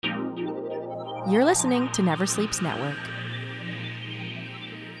You're listening to Never Sleeps Network.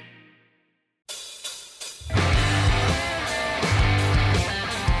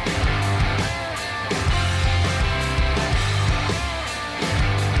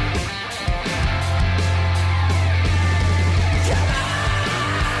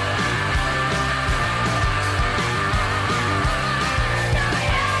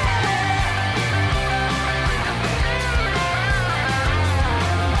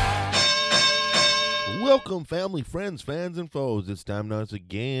 Welcome, family, friends, fans, and foes. It's time now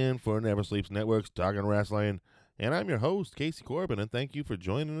again for Never Sleeps Network's Talking Wrestling. And I'm your host, Casey Corbin, and thank you for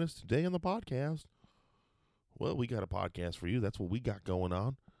joining us today on the podcast. Well, we got a podcast for you. That's what we got going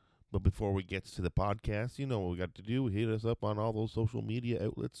on. But before we get to the podcast, you know what we got to do. Hit us up on all those social media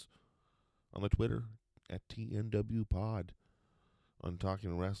outlets. On the Twitter, at TNW Pod. On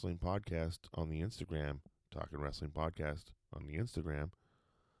Talking Wrestling Podcast on the Instagram. Talking Wrestling Podcast on the Instagram.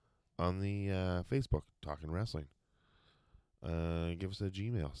 On the Facebook, Talking Wrestling. Give us a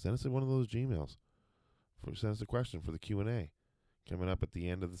Gmail. Send us one of those Gmails. Send us a question for the Q&A coming up at the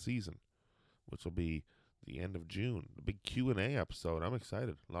end of the season, which will be the end of June. The big Q&A episode. I'm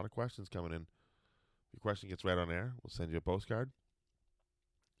excited. A lot of questions coming in. If your question gets read on air, we'll send you a postcard.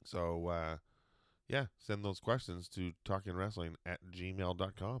 So, send those questions to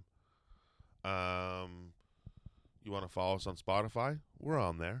talkingwrestling@gmail.com. You want to follow us on Spotify? We're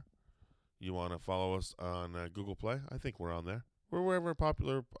on there. You want to follow us on Google Play? I think we're on there. We're wherever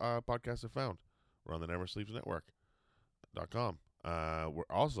popular podcasts are found. We're on the NeverSleepsNetwork.com. We're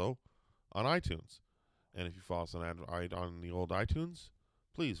also on iTunes. And if you follow us on the old iTunes,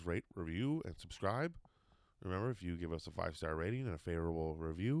 please rate, review, and subscribe. Remember, if you give us a 5-star rating and a favorable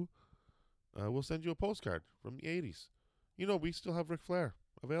review, we'll send you a postcard from the 80s. You know, we still have Ric Flair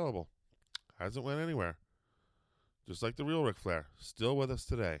available. Hasn't went anywhere. Just like the real Ric Flair. Still with us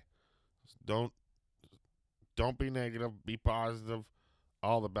today. Don't be negative. Be positive.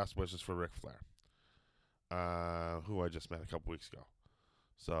 All the best wishes for Ric Flair, who I just met a couple weeks ago.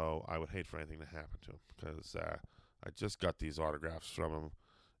 So I would hate for anything to happen to him because I just got these autographs from him,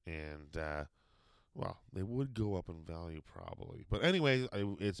 and they would go up in value probably. But anyway,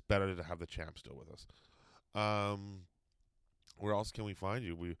 it's better to have the champ still with us. Where else can we find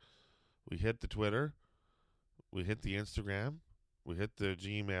you? We hit the Twitter, we hit the Instagram, we hit the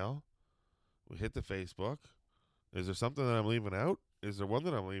Gmail. We hit the Facebook. Is there something that I'm leaving out? Is there one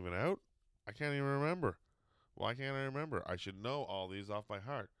that I'm leaving out? I can't even remember. Why can't I remember? I should know all these off by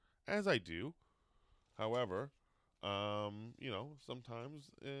heart, as I do. However,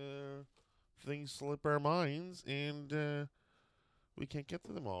 sometimes things slip our minds, and we can't get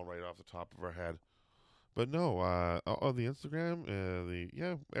to them all right off the top of our head. But no, the Instagram,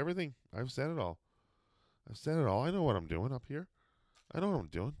 everything. I've said it all. I know what I'm doing up here. I know what I'm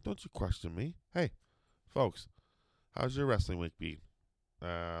doing. Don't you question me. Hey, folks, how's your wrestling week been?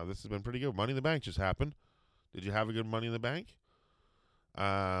 This has been pretty good. Money in the Bank just happened. Did you have a good Money in the Bank?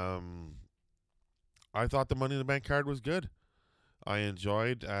 I thought the Money in the Bank card was good. I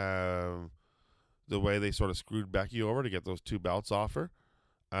enjoyed the way they sort of screwed Becky over to get those 2 belts off her.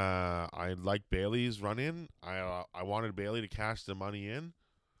 I liked Bayley's run-in. I wanted Bayley to cash the money in.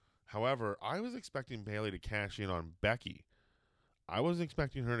 However, I was expecting Bayley to cash in on Becky. I wasn't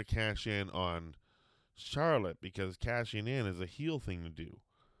expecting her to cash in on Charlotte because cashing in is a heel thing to do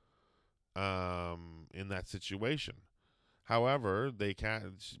in that situation. However,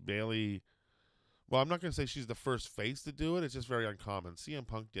 Bayley. Well, I'm not going to say she's the first face to do it. It's just very uncommon. CM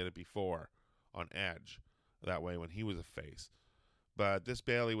Punk did it before on Edge that way when he was a face. But this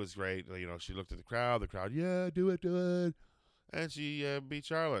Bayley was great. You know, she looked at the crowd. The crowd, yeah, do it. And she beat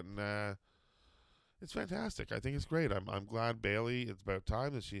Charlotte. And it's fantastic. I think it's great. I'm glad Bayley, it's about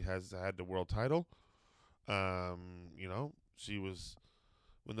time that she has had the world title. She was,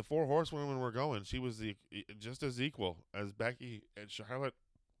 when the 4 horsewomen were going, she was just as equal as Becky and Charlotte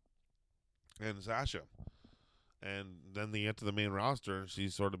and Sasha. And then they get to the main roster, and she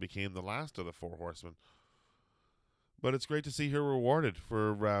sort of became the last of the 4 horsemen. But it's great to see her rewarded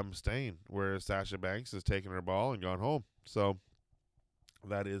for staying, whereas Sasha Banks has taken her ball and gone home. So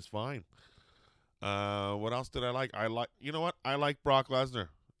that is fine. What else did I like? You know what? I like Brock Lesnar.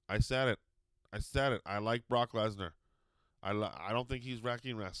 I said it. I like Brock Lesnar. I don't think he's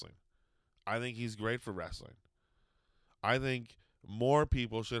wrecking wrestling. I think he's great for wrestling. I think more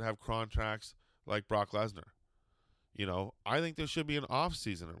people should have contracts like Brock Lesnar. You know, I think there should be an off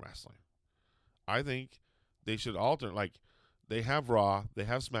season in wrestling. I think they should alternate. Like, they have Raw, they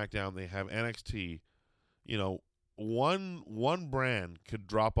have SmackDown, they have NXT. You know, one brand could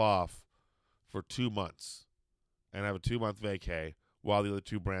drop off for 2 months and have a 2-month vacay while the other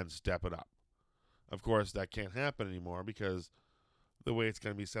 2 brands step it up. Of course, that can't happen anymore because the way it's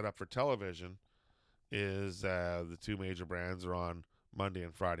going to be set up for television is the two major brands are on Monday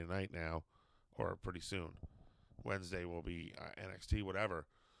and Friday night now, or pretty soon. Wednesday will be NXT, whatever.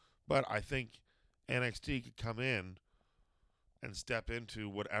 But I think NXT could come in and step into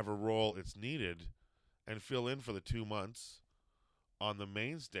whatever role it's needed and fill in for the 2 months on the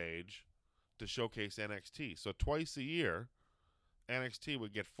main stage to showcase NXT. So twice a year, NXT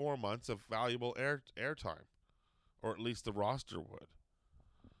would get 4 months of valuable airtime, or at least the roster would.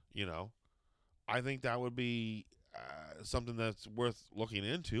 You know, I think that would be something that's worth looking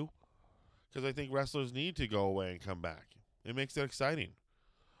into, because I think wrestlers need to go away and come back. It makes it exciting.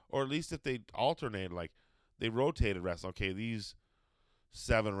 Or at least if they alternate, like they rotated wrestling. Okay, these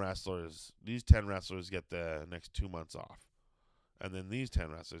 7 wrestlers, these 10 wrestlers get the next 2 months off. And then these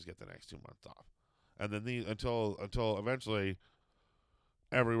 10 wrestlers get the next 2 months off. And then these until eventually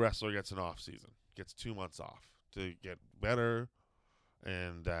every wrestler gets an off season, gets 2 months off to get better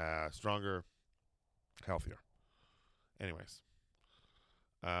and stronger, healthier. Anyways,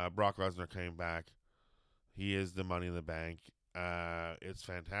 Brock Lesnar came back. He is the Money in the Bank. It's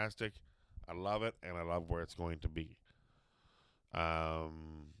fantastic. I love it, and I love where it's going to be.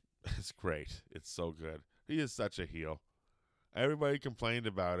 It's great. It's so good. He is such a heel. Everybody complained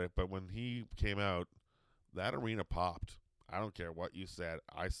about it, but when he came out, that arena popped. I don't care what you said.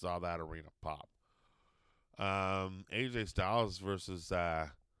 I saw that arena pop. AJ Styles versus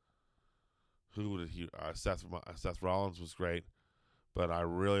Seth Rollins was great, but I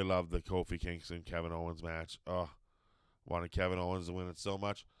really loved the Kofi Kingston Kevin Owens match. Oh, wanted Kevin Owens to win it so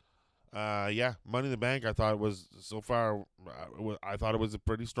much. Yeah, Money in the Bank. I thought it was so far. I thought it was a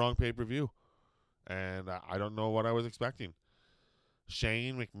pretty strong pay-per-view, and I don't know what I was expecting.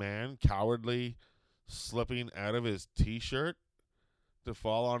 Shane McMahon cowardly slipping out of his T-shirt to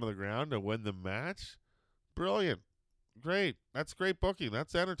fall onto the ground to win the match. Brilliant, great. That's great booking.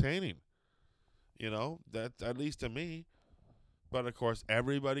 That's entertaining. You know, that at least to me. But of course,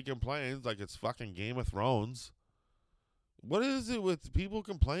 everybody complains like it's fucking Game of Thrones. What is it with people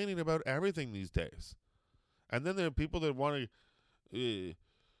complaining about everything these days? And then there are people that want to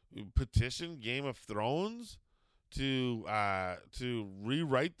petition Game of Thrones to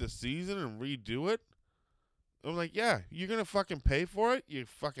rewrite the season and redo it. I'm like, yeah, you're gonna fucking pay for it, you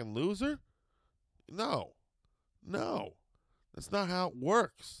fucking loser? No, that's not how it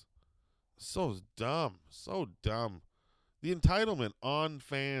works. So dumb, so dumb. The entitlement on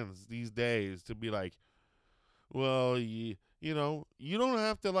fans these days to be like, well, you know, you don't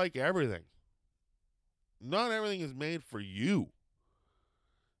have to like everything. Not everything is made for you.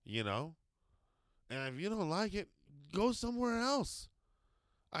 You know? And if you don't like it, go somewhere else.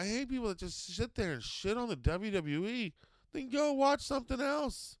 I hate people that just sit there and shit on the WWE. Then go watch something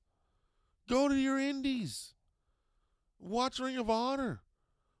else. Go to your indies. Watch Ring of Honor.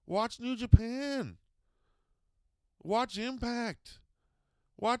 Watch New Japan. Watch Impact.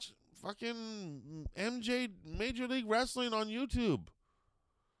 Watch fucking MJ Major League Wrestling on YouTube.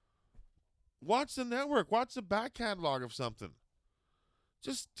 Watch the network. Watch the back catalog of something.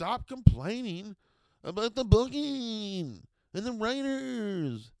 Just stop complaining about the booking and the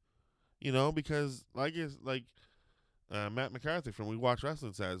writers. You know, because like Matt McCarthy from We Watch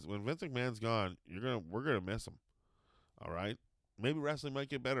Wrestling says, when Vince McMahon's gone, we're gonna miss him. All right? Maybe wrestling might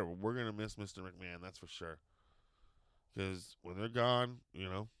get better, but we're gonna miss Mr. McMahon, that's for sure. Because when they're gone, you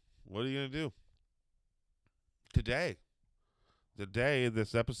know, what are you going to do? Today, the day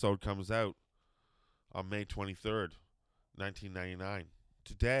this episode comes out on May 23rd, 1999,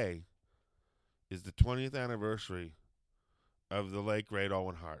 today is the 20th anniversary of the late, great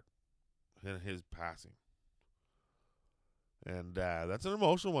Owen Hart and his passing. And that's an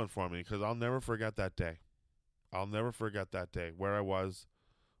emotional one for me because I'll never forget that day. I'll never forget that day, where I was,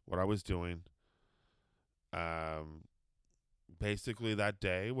 what I was doing. Basically, that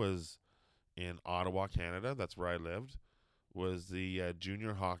day was in Ottawa, Canada. That's where I lived. Was the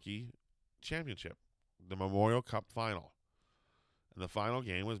junior hockey championship, the Memorial Cup final. And the final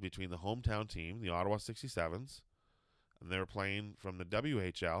game was between the hometown team, the Ottawa 67s, and they were playing from the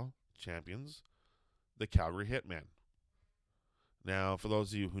WHL champions, the Calgary Hitmen. Now, for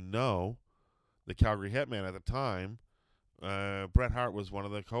those of you who know, the Calgary Hitmen at the time, Bret Hart was one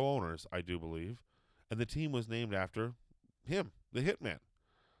of the co-owners, I do believe, and the team was named after him, the Hitman.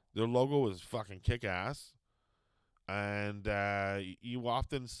 Their logo was fucking kick-ass, and you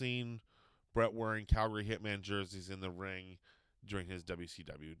often seen Bret wearing Calgary Hitman jerseys in the ring during his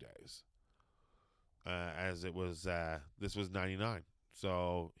WCW days. As it was, this was 99,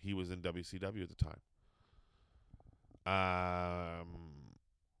 so he was in WCW at the time.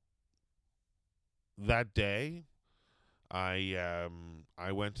 that day, I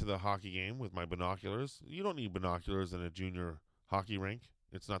went to the hockey game with my binoculars. You don't need binoculars in a junior hockey rink.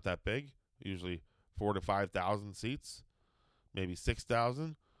 It's not that big. Usually 4,000 to 5,000 seats, maybe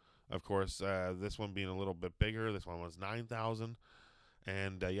 6,000. Of course, this one being a little bit bigger. This one was 9,000.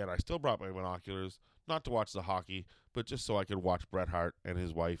 And yet I still brought my binoculars, not to watch the hockey, but just so I could watch Bret Hart and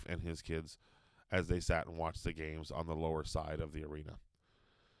his wife and his kids as they sat and watched the games on the lower side of the arena.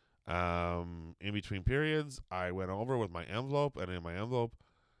 In between periods, I went over with my envelope, and in my envelope,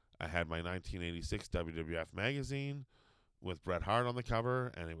 I had my 1986 WWF magazine with Bret Hart on the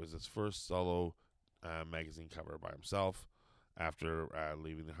cover, and it was his first solo magazine cover by himself after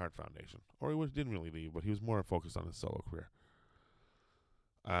leaving the Hart Foundation. Or he didn't really leave, but he was more focused on his solo career.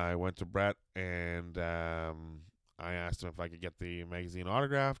 I went to Bret, and I asked him if I could get the magazine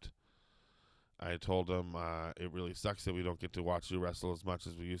autographed. I told him it really sucks that we don't get to watch you wrestle as much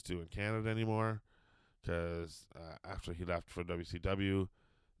as we used to in Canada anymore, because after he left for WCW,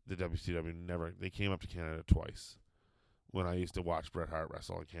 the WCW they came up to Canada twice when I used to watch Bret Hart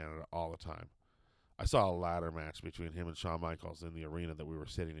wrestle in Canada all the time. I saw a ladder match between him and Shawn Michaels in the arena that we were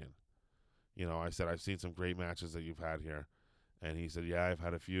sitting in. You know, I said, I've seen some great matches that you've had here. And he said, yeah, I've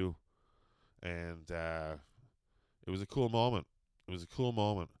had a few. And it was a cool moment.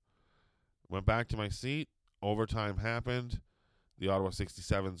 Went back to my seat. Overtime happened. The Ottawa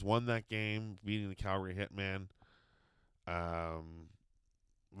 67s won that game, beating the Calgary Hitmen.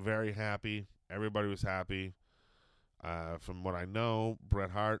 Very happy. Everybody was happy. From what I know, Bret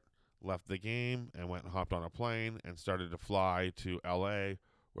Hart left the game and went and hopped on a plane and started to fly to L.A.,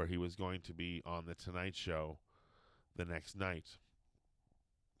 where he was going to be on The Tonight Show the next night.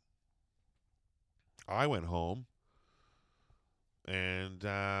 I went home and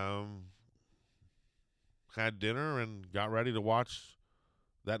had dinner and got ready to watch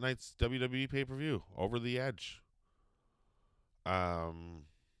that night's WWE pay-per-view, Over the Edge. I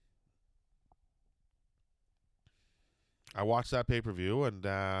watched that pay-per-view and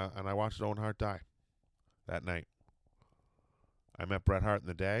I watched Owen Hart die that night. I met Bret Hart in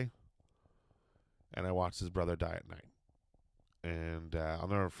the day, and I watched his brother die at night. And I'll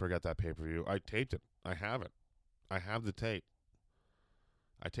never forget that pay-per-view. I taped it. I have it. I have the tape.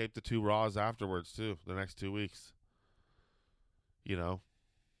 I taped the 2 Raws afterwards, too, the next 2 weeks. You know,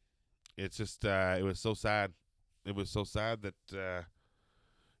 it's just, it was so sad. It was so sad that,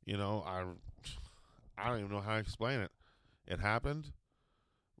 you know, I don't even know how to explain it. It happened.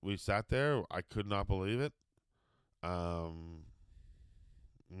 We sat there. I could not believe it.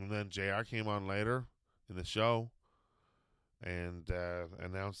 And then JR came on later in the show and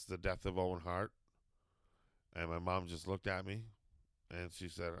announced the death of Owen Hart. And my mom just looked at me, and she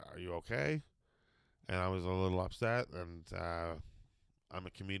said, "Are you okay?" And I was a little upset, and I'm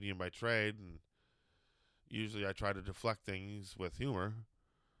a comedian by trade, and usually I try to deflect things with humor.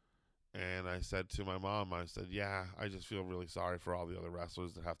 And I said to my mom, I said, "Yeah, I just feel really sorry for all the other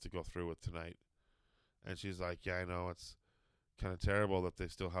wrestlers that have to go through it tonight." And she's like, "Yeah, I know, it's kind of terrible that they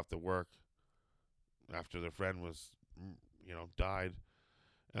still have to work after their friend was, you know, died."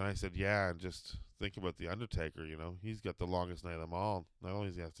 And I said, "Yeah, and just think about The Undertaker, you know. He's got the longest night of them all. Not only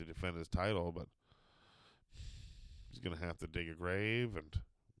does he have to defend his title, but he's going to have to dig a grave and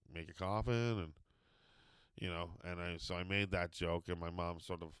make a coffin and, you know." And so I made that joke, and my mom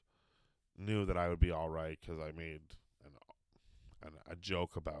sort of knew that I would be all right because I made a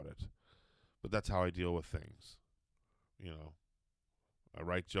joke about it. But that's how I deal with things, you know. I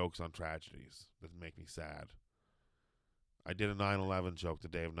write jokes on tragedies that make me sad. I did a 9/11 joke the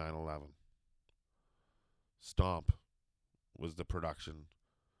day of 9/11. Stomp was the production.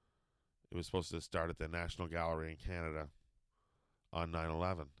 It was supposed to start at the National Gallery in Canada on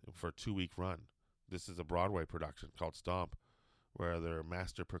 9/11 for a 2-week run. This is a Broadway production called Stomp, where they're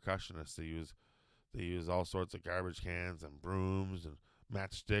master percussionists. They use all sorts of garbage cans and brooms and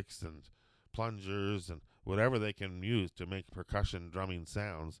matchsticks and plungers and whatever they can use to make percussion drumming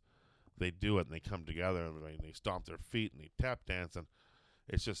sounds. They do it, and they come together, and they stomp their feet, and they tap dance, and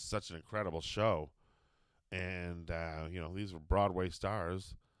it's just such an incredible show. And you know, these were Broadway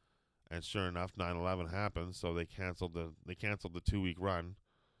stars, and sure enough, 9/11 happened, so they canceled the 2-week run.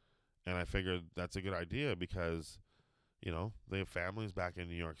 And I figured that's a good idea because, you know, they have families back in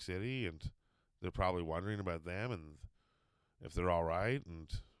New York City, and they're probably wondering about them and if they're all right,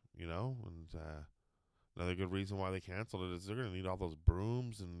 and you know, and another good reason why they canceled it is they're going to need all those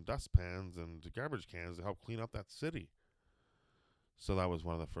brooms and dustpans and garbage cans to help clean up that city. So that was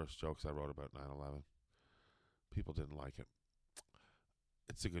one of the first jokes I wrote about 9/11. People didn't like it.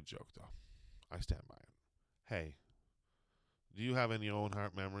 It's a good joke, though. I stand by it. Hey, do you have any Owen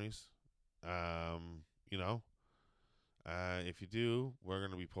Hart memories? You know, if you do, we're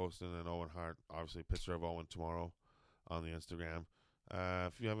going to be posting an Owen Hart, obviously, picture of Owen tomorrow on the Instagram.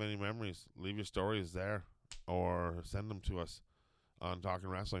 If you have any memories, leave your stories there or send them to us on Talking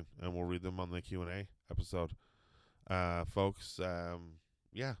Wrestling, and we'll read them on the Q&A episode. Folks,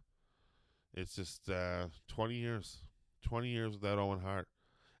 yeah, it's just 20 years. 20 years without Owen Hart.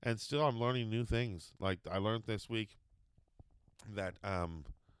 And still I'm learning new things. Like I learned this week that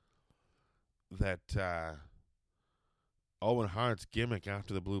Owen Hart's gimmick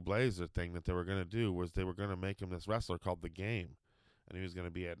after the Blue Blazer thing that they were going to do was they were going to make him this wrestler called The Game. And he was going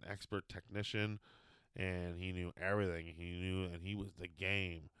to be an expert technician, and he knew everything. And he was the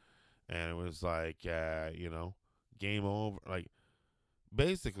Game. And it was like, game over. Like,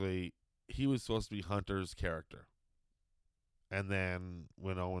 basically, he was supposed to be Hunter's character. And then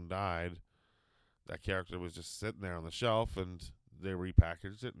when Owen died, that character was just sitting there on the shelf, and they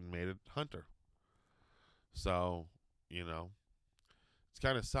repackaged it and made it Hunter. So, it's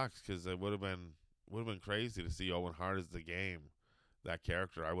kind of sucks because it would have been crazy to see Owen Hart as The Game, that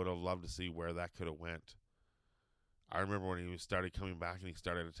character. I would have loved to see where that could have went. I remember when he started coming back and he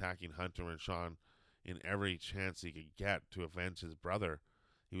started attacking Hunter and Sean in every chance he could get to avenge his brother.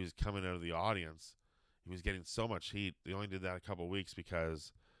 He was coming out of the audience. He was getting so much heat. They only did that a couple of weeks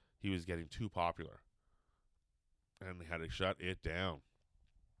because he was getting too popular. And they had to shut it down.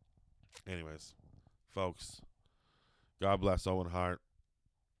 Anyways, folks, God bless Owen Hart.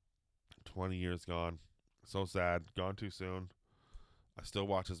 20 years gone. So sad. Gone too soon. I still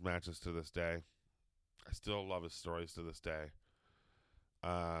watch his matches to this day. I still love his stories to this day.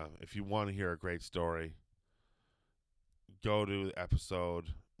 If you want to hear a great story, go to the episode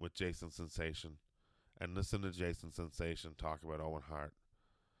with Jason Sensation and listen to Jason Sensation talk about Owen Hart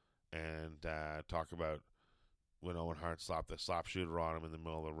and talk about when Owen Hart slapped the slapshooter on him in the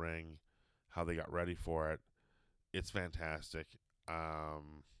middle of the ring, how they got ready for it. It's fantastic.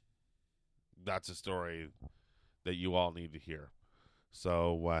 That's a story that you all need to hear.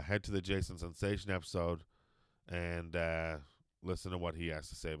 So head to the Jason Sensation episode and listen to what he has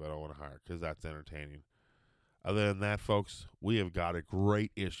to say about Owen Hart, because that's entertaining. Other than that, folks, we have got a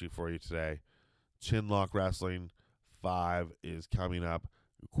great issue for you today. Chinlock Wrestling 5 is coming up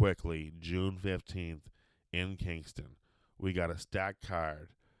quickly, June 15th in Kingston. We got a stacked card.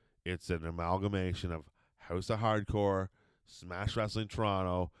 It's an amalgamation of House of Hardcore, Smash Wrestling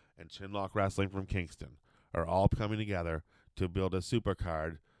Toronto, and Chinlock Wrestling from Kingston are all coming together to build a super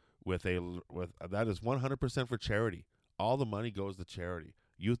card with that is 100% for charity. All the money goes to charity.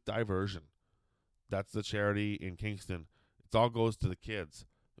 Youth Diversion. That's the charity in Kingston. It all goes to the kids.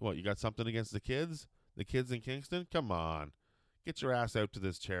 What, you got something against the kids? The kids in Kingston? Come on. Get your ass out to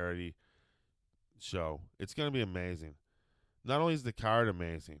this charity show. It's going to be amazing. Not only is the card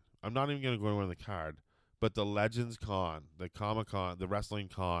amazing, I'm not even going to go over the card, but the Legends Con, the Comic-Con, the Wrestling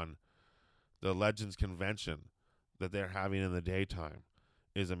Con, the Legends Convention that they're having in the daytime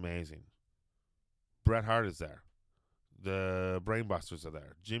is amazing. Bret Hart is there. The Brainbusters are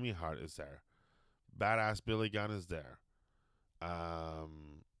there. Jimmy Hart is there. Badass Billy Gunn is there.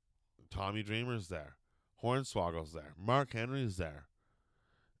 Tommy Dreamer's there. Hornswoggle's there. Mark Henry's there.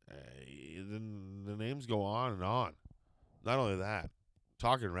 The names go on and on. Not only that,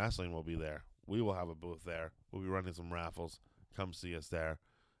 Talking Wrestling will be there. We will have a booth there. We'll be running some raffles. Come see us there.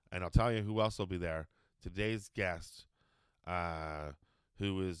 And I'll tell you who else will be there. Today's guest,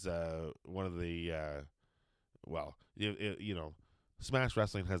 who is one of the, Smash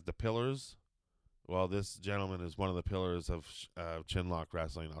Wrestling has the pillars. Well, this gentleman is one of the pillars of Chinlock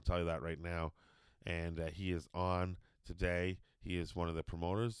Wrestling. I'll tell you that right now. And he is on today. He is one of the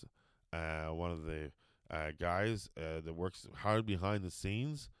promoters, one of the guys that works hard behind the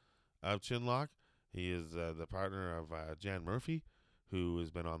scenes of Chinlock. He is the partner of Jan Murphy, who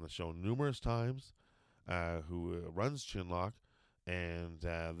has been on the show numerous times, who runs Chinlock. And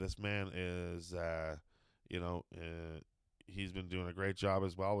this man is, he's been doing a great job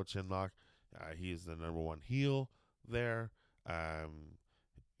as well with Chinlock. He is the number one heel there.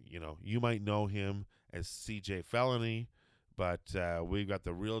 You might know him as CJ Felony, but we've got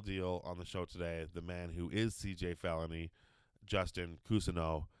the real deal on the show today. The man who is CJ Felony, Justin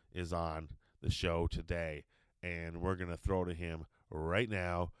Cousineau, is on the show today. And we're going to throw to him right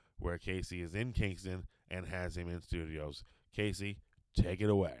now, where Casey is in Kingston and has him in studios. Casey, take it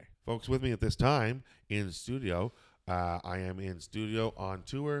away. Folks, with me at this time in studio, I am in studio on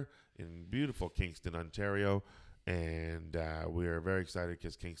tour in beautiful Kingston, Ontario, and we are very excited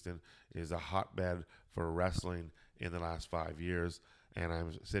because Kingston is a hotbed for wrestling in the last 5 years. And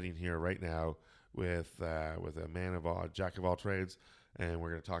I'm sitting here right now with a man of all, jack of all trades, and we're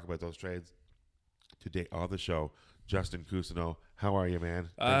going to talk about those trades today on the show. Justin Cousineau, how are you, man?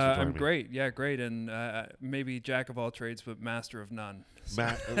 Thanks for joining I'm me. great. Yeah, great. And maybe jack of all trades, but master of none. So.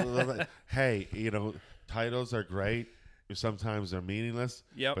 Matt, hey, titles are great. Sometimes they're meaningless,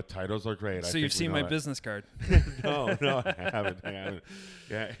 Yep. but titles are great. So you've seen my business card. No, I haven't.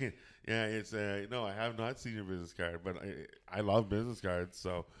 Yeah, it's no, I have not seen your business card, but I love business cards.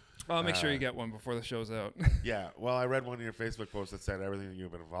 So Well, I'll make sure you get one before the show's out. yeah. Well, I read one of your Facebook posts that said everything that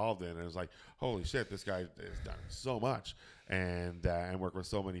you've been involved in, and it was like, holy shit, this guy has done so much, and worked with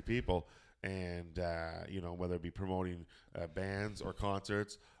so many people, and whether it be promoting bands or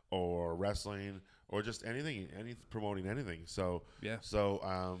concerts or wrestling or just promoting anything. So Yeah.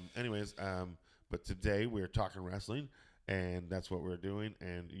 So but today we're talking wrestling, and that's what we're doing.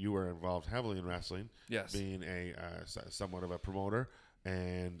 And you were involved heavily in wrestling, Yes. being a somewhat of a promoter,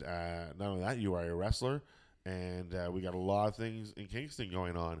 and not only that, you are a wrestler, and we got a lot of things in Kingston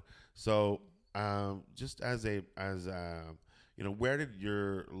going on. So just where did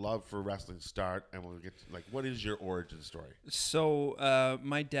your love for wrestling start? And we'll get to, what is your origin story? So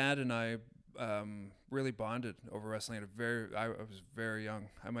my dad and I really bonded over wrestling I was very young.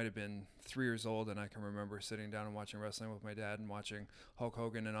 I might have been 3 years old, and I can remember sitting down and watching wrestling with my dad and watching Hulk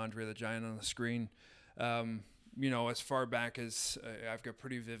Hogan and Andre the Giant on the screen. As far back as I've got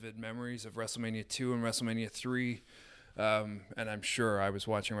pretty vivid memories of WrestleMania 2 and WrestleMania 3. And I'm sure I was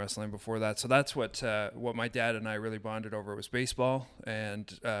watching wrestling before that. So that's what my dad and I really bonded over was baseball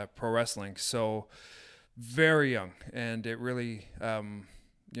and pro wrestling. So very young, and it really,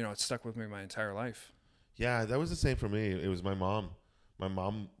 it stuck with me my entire life. Yeah, that was the same for me. It was my mom. My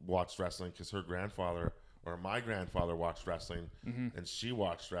mom watched wrestling because my grandfather watched wrestling, and she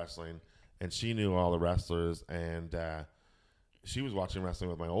watched wrestling, and she knew all the wrestlers, and she was watching wrestling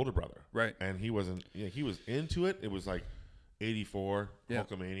with my older brother. Right. And he wasn't, he was into it. It was like 84,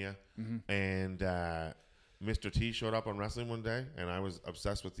 Hulkamania. And Mr. T showed up on wrestling one day, and I was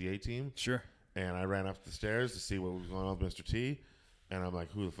obsessed with the A-Team. Sure. And I ran up the stairs to see what was going on with Mr. T. And I'm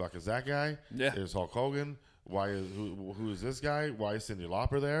like, who the fuck is that guy? Yeah. There's Hulk Hogan. Who is this guy? Why is Cyndi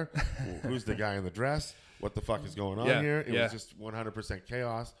Lauper there? Who's the guy in the dress? What the fuck is going on here? It was just 100%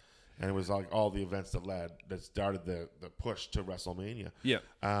 chaos. And it was like all the events that started the push to WrestleMania. Yeah.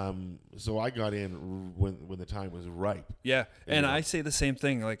 So I got in when the time was ripe. Yeah. And I say the same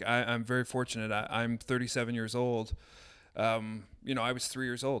thing. Like I'm very fortunate. I'm 37 years old. I was 3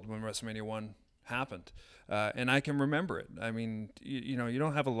 years old when WrestleMania 1 happened. And I can remember it. I mean, you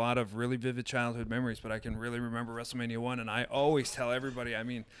don't have a lot of really vivid childhood memories, but I can really remember WrestleMania 1. And I always tell everybody, I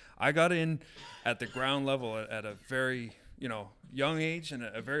mean, I got in at the ground level at a very, young age and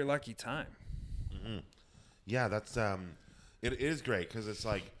a very lucky time. Mm-hmm. Yeah, that's it is great because it's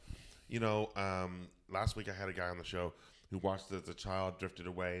like, last week I had a guy on the show who watched it as a child, drifted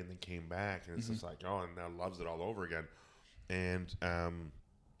away, and then came back, and it's just like, and now loves it all over again. And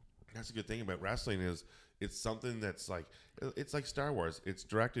that's a good thing about wrestling is it's something that's like, it's like Star Wars. It's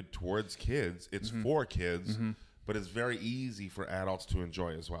directed towards kids. It's for kids, but it's very easy for adults to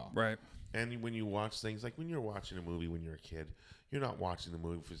enjoy as well. Right. And when you watch things, like when you're watching a movie when you're a kid, you're not watching the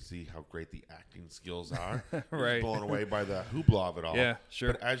movie to see how great the acting skills are. You're Right. just blown away by the hoopla of it all. Yeah,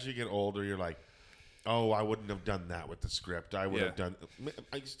 sure. But as you get older, you're like, oh, I wouldn't have done that with the script. I would have done.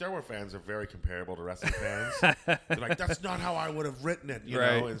 Star Wars fans are very comparable to wrestling fans. They're like, that's not how I would have written it. You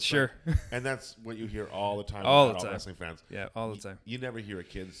know? And sure. And that's what you hear all the time All the about time. wrestling fans. Yeah, all the time. You never hear a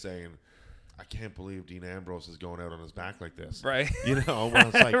kid saying, I can't believe Dean Ambrose is going out on his back like this. Right. Well,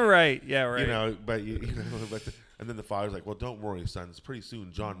 it's like, right. Yeah, right. and then the father's like, well, don't worry, sons. Pretty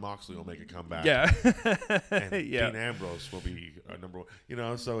soon, John Moxley will make a comeback. Yeah. And Yeah. Dean Ambrose will be number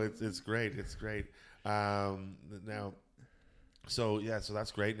one. So it's great. It's great. Now, so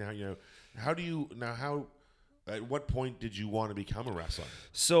that's great. Now, at what point did you want to become a wrestler?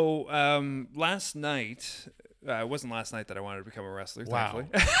 So last night, it wasn't last night that I wanted to become a wrestler, Wow.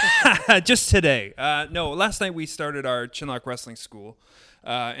 thankfully. Just today. No, last night we started our Chinlock Wrestling School,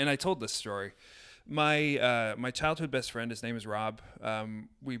 and I told this story. My childhood best friend, his name is Rob.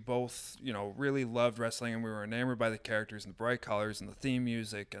 We both, really loved wrestling, and we were enamored by the characters and the bright colors and the theme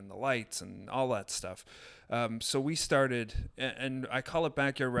music and the lights and all that stuff. So we started, and I call it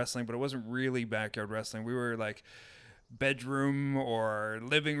backyard wrestling, but it wasn't really backyard wrestling. We were like bedroom or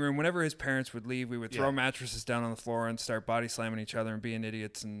living room. Whenever his parents would leave, we would throw mattresses down on the floor and start body slamming each other and being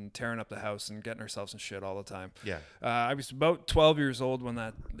idiots and tearing up the house and getting ourselves in shit all the time. Yeah. I was about 12 years old when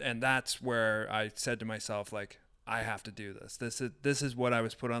that's where I said to myself, like, I have to do this. This is what I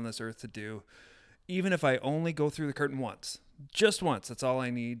was put on this earth to do. Even if I only go through the curtain once, just once, that's all I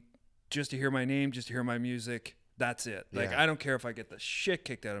need, just to hear my name, just to hear my music. That's it. Like, Yeah. I don't care if I get the shit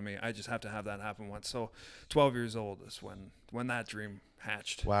kicked out of me. I just have to have that happen once. So 12 years old is when that dream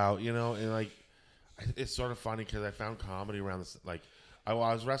hatched. Wow, and like it's sort of funny because I found comedy around this. Like, I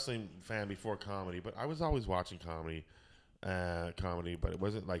was a wrestling fan before comedy, but I was always watching comedy. But it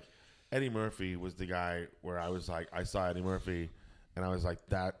wasn't like Eddie Murphy was the guy where I was like, I saw Eddie Murphy, and I was like,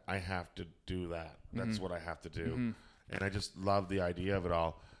 that I have to do that. That's what I have to do, and I just love the idea of it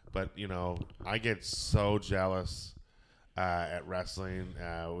all. But I get so jealous at wrestling.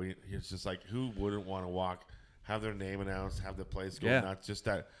 It's just like, who wouldn't want to have their name announced, have the place go nuts, just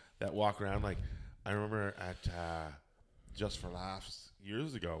that walk around. Like, I remember at Just for Laughs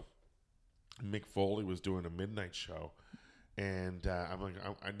years ago, Mick Foley was doing a midnight show, and I'm like,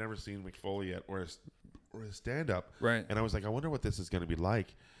 I'd never seen Mick Foley yet or his stand-up, Right. and I was like, I wonder what this is going to be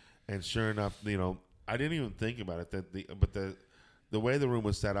like. And sure enough, I didn't even think about it. But the way the room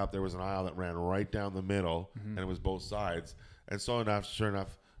was set up, there was an aisle that ran right down the middle, and it was both sides. And sure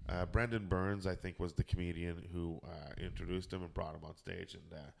enough, Brendan Burns, I think, was the comedian who introduced him and brought him on stage. And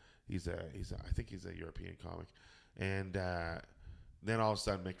I think he's a European comic. And then all of a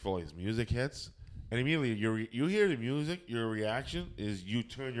sudden, Mick Foley's music hits, and immediately you hear the music. Your reaction is you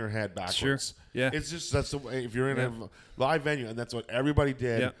turn your head backwards. Sure. Yeah. It's just that's the way. If you're in a live venue, and that's what everybody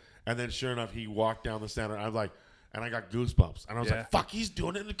did. Yeah. And then sure enough, he walked down the center. I was like, and I got goosebumps, and I was like, "Fuck, he's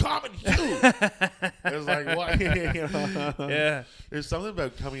doing it in the comedy too." It was like, what? Yeah. There's something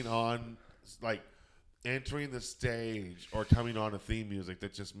about coming on, like entering the stage or coming on a theme music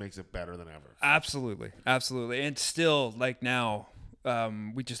that just makes it better than ever. Absolutely. And still, like now,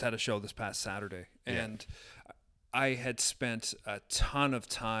 we just had a show this past Saturday, and I had spent a ton of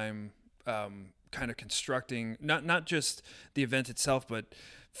time kind of constructing not just the event itself, but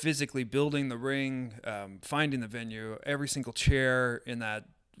physically building the ring, finding the venue, every single chair in that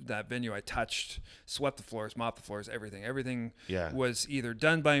venue I touched, swept the floors, mopped the floors, everything. Everything was either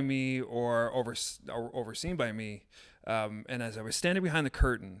done by me or overseen by me. And as I was standing behind the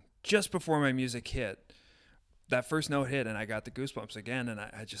curtain, just before my music hit, that first note hit, and I got the goosebumps again. And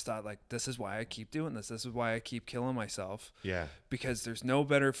I just thought, like, this is why I keep doing this. This is why I keep killing myself. Yeah. Because there's no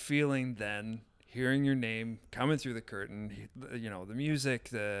better feeling than hearing your name coming through the curtain, the music,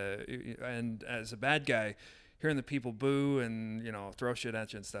 and as a bad guy, hearing the people boo and throw shit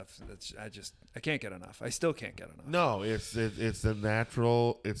at you and stuff. I can't get enough. I still can't get enough. No, it's the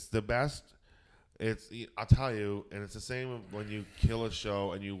natural. It's the best. I'll tell you, and it's the same when you kill a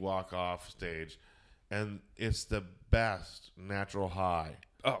show and you walk off stage, and it's the best natural high.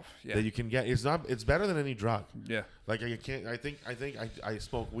 Oh yeah. That you can get. It's better than any drug. Yeah. Like I think I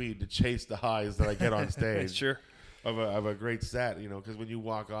smoke weed to chase the highs that I get on stage. Sure. Of a great set, because when you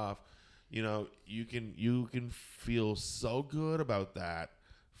walk off, you can feel so good about that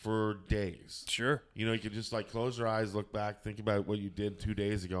for days. Sure. You can just like close your eyes, look back, think about what you did 2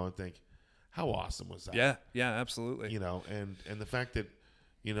 days ago, and think, how awesome was that? Yeah. Yeah. Absolutely. And the fact that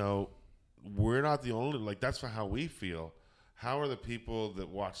we're not the only, like, that's for how we feel. How are the people that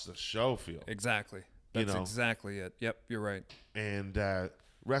watch the show feel? Exactly. That's exactly it. Yep, you're right. And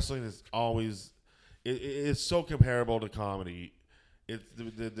wrestling is always it's so comparable to comedy. It's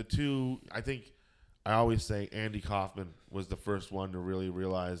the two. I think I always say Andy Kaufman was the first one to really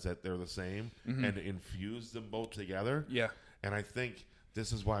realize that they're the same and to infuse them both together. Yeah. And I think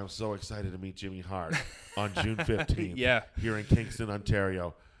this is why I'm so excited to meet Jimmy Hart on June 15th. Yeah. Here in Kingston,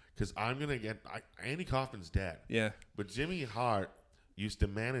 Ontario. Because I'm going to get Andy Kaufman's dead. Yeah. But Jimmy Hart used to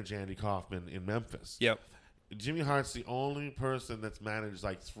manage Andy Kaufman in Memphis. Yep. Jimmy Hart's the only person that's managed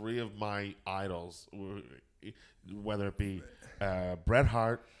like 3 of my idols, whether it be Bret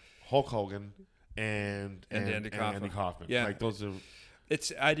Hart, Hulk Hogan, and Andy Kaufman. Yeah. Like those are.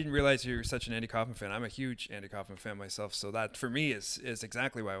 I didn't realize you were such an Andy Kaufman fan. I'm a huge Andy Kaufman fan myself, so that for me is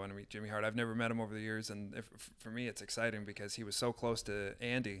exactly why I want to meet Jimmy Hart. I've never met him over the years, and for me it's exciting because he was so close to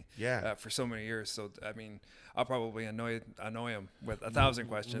Andy for so many years. So I mean, I'll probably annoy him with 1,000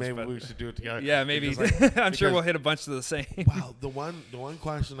 questions. Maybe we should do it together. Yeah, maybe. I'm sure we'll hit a bunch of the same. Wow, the one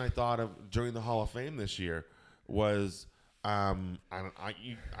question I thought of during the Hall of Fame this year was. I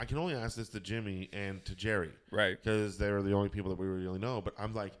can only ask this to Jimmy and to Jerry, right? Because they're the only people that we really know. But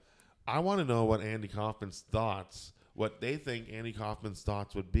I'm like, I want to know what Andy Kaufman's thoughts, what they think Andy Kaufman's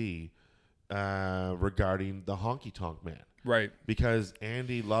thoughts would be regarding the Honky Tonk Man, right? Because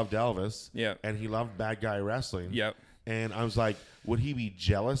Andy loved Elvis, yeah, and he loved bad guy wrestling, yep. And I was like, would he be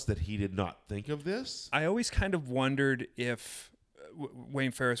jealous that he did not think of this? I always kind of wondered if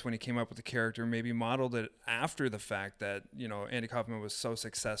Wayne Ferris, when he came up with the character, maybe modeled it after the fact that, Andy Kaufman was so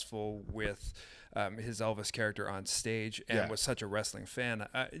successful with his Elvis character on stage and was such a wrestling fan.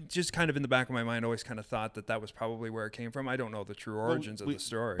 Just kind of in the back of my mind, always kind of thought that was probably where it came from. I don't know the true origins of the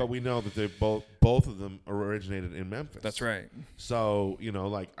story. But we know that they both of them originated in Memphis. That's right. So,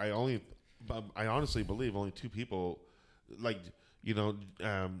 I honestly believe only two people,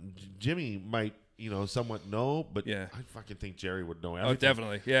 Jimmy might, somewhat know, but I fucking think Jerry would know everything. Oh,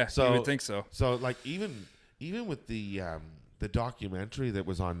 definitely. Yeah, so, you would think so. So, even with the documentary that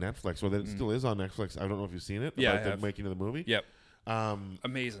was on Netflix, or that it still is on Netflix, I don't know if you've seen it, about the making of the movie. Yep.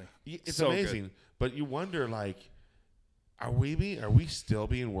 Amazing. It's so amazing. Good. But you wonder, are we still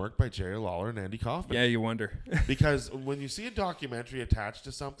being worked by Jerry Lawler and Andy Kaufman? Yeah, you wonder. Because when you see a documentary attached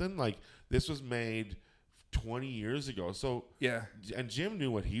to something, this was made 20 years ago. So and Jim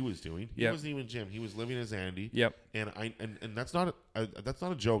knew what he was doing. He wasn't even Jim. He was living as Andy. Yep. And that's not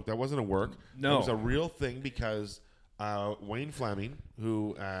a joke. That wasn't a work. No. It was a real thing because Wayne Fleming,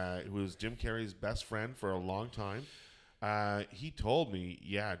 who was Jim Carrey's best friend for a long time, he told me,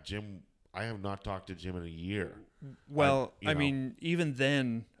 Jim, I have not talked to Jim in a year. Well, I mean, even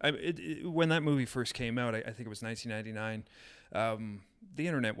then, when that movie first came out, I think it was 1999. The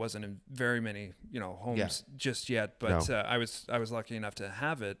internet wasn't in very many, homes just yet, but No. I was lucky enough to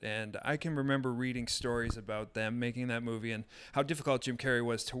have it, and I can remember reading stories about them making that movie and how difficult Jim Carrey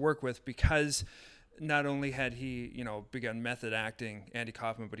was to work with, because not only had he, begun method acting Andy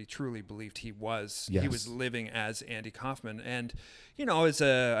Kaufman, but he truly believed he was living as Andy Kaufman. And,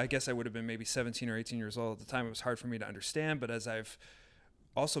 I guess I would have been maybe 17 or 18 years old at the time. It was hard for me to understand, but as I've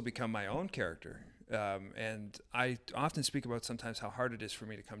also become my own character, and I often speak about sometimes how hard it is for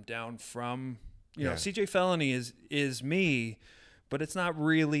me to come down from, CJ Felony is me, but it's not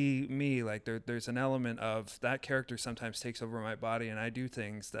really me. Like there's an element of that character sometimes takes over my body, and I do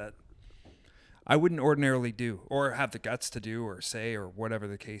things that I wouldn't ordinarily do or have the guts to do or say or whatever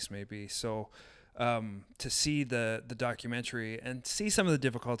the case may be. So to see the documentary and see some of the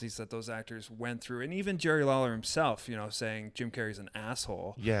difficulties that those actors went through, and even Jerry Lawler himself, saying Jim Carrey's an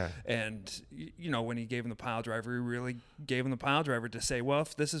asshole. Yeah. And, when he gave him the pile driver, he really gave him the pile driver to say, well,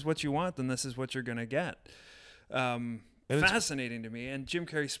 if this is what you want, then this is what you're going to get. Fascinating to me. And Jim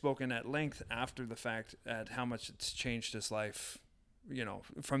Carrey's spoken at length after the fact at how much it's changed his life.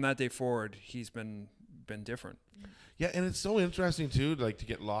 From that day forward, he's been different. Yeah, and it's so interesting too, to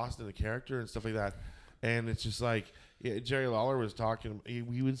get lost in the character and stuff like that. And it's just Jerry Lawler was talking. He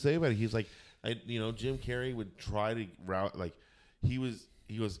would say about it. He's like, Jim Carrey would try to route. He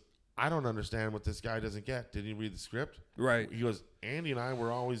goes, I don't understand what this guy doesn't get. Didn't he read the script? Right. He goes, Andy and I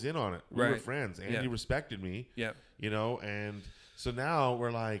were always in on it. We were friends. Andy respected me. Yeah. And so now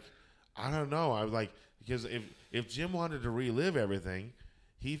we're like, I don't know. I was like, because if Jim wanted to relive everything,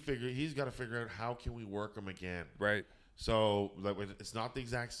 he's got to figure out how can we work him again. Right. So it's not the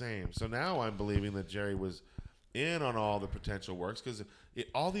exact same. So now I'm believing that Jerry was in on all the potential works, because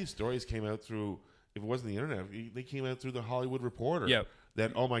all these stories came out through, if it wasn't the internet, they came out through the Hollywood Reporter. Yep.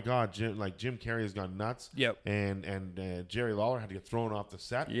 That, oh my God, Jim Carrey has gone nuts. Yep. And Jerry Lawler had to get thrown off the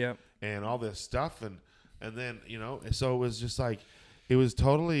set. Yep. And all this stuff, and then so it was just it was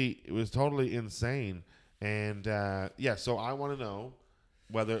totally insane. And so I want to know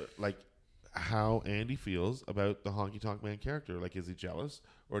whether how Andy feels about the Honky Tonk Man character. Is he jealous,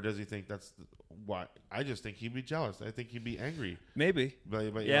 or does he think that's why? I just think he'd be jealous. I think he'd be angry. Maybe.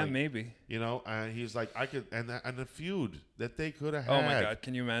 But maybe. He's like, I could, and the feud that they could have had. Oh my God,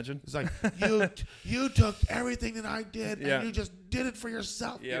 can you imagine? It's like, you took everything that I did, and you just did it for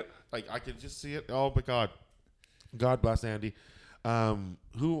yourself. Yep. I could just see it. Oh my God, God bless Andy,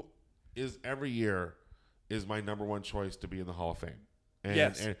 who is every year is my number one choice to be in the Hall of Fame.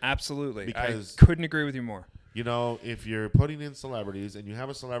 Yes, absolutely. Because I couldn't agree with you more. If you're putting in celebrities and you have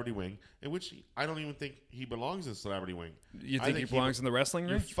a celebrity wing, in which I don't even think he belongs in celebrity wing. You think he belongs in the wrestling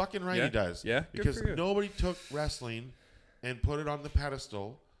ring? You're fucking right, he does. Yeah, because nobody took wrestling and put it on the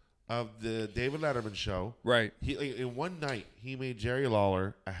pedestal of the David Letterman show. Right. In one night, he made Jerry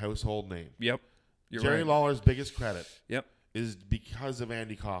Lawler a household name. Yep. You're Jerry right. Lawler's biggest credit. Yep. Is because of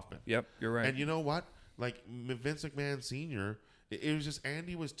Andy Kaufman. Yep. You're right. And you know what? Vince McMahon Sr., it was just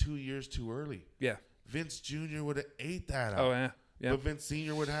Andy was 2 years too early. Yeah. Vince Jr. would have ate that up. Oh, yeah. But Vince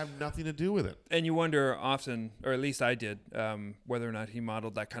Sr. would have nothing to do with it. And you wonder often, or at least I did, whether or not he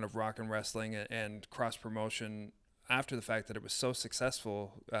modeled that kind of rock and wrestling and cross-promotion after the fact that it was so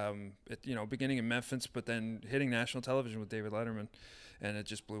successful, beginning in Memphis, but then hitting national television with David Letterman, and it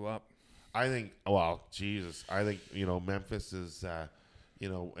just blew up. I think, Jesus, Memphis is,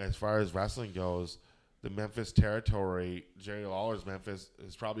 as far as wrestling goes, the Memphis territory, Jerry Lawler's Memphis,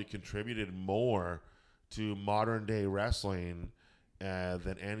 has probably contributed more to modern day wrestling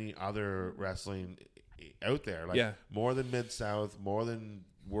than any other wrestling out there. Like more than Mid-South, more than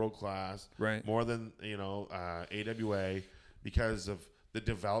World Class, right? More than AWA, because of the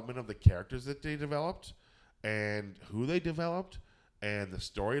development of the characters that they developed and who they developed and the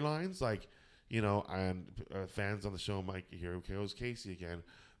storylines. Like, and fans on the show might hear, okay, it was Casey again.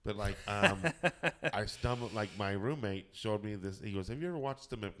 But like, I stumbled. Like my roommate showed me this. He goes, "Have you ever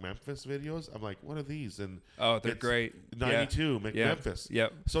watched the McMemphis videos?" I'm like, "What are these?" And they're great. 92 McMemphis.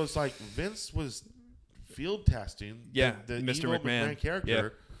 Yep. So it's like Vince was field testing the Mr. evil McMahon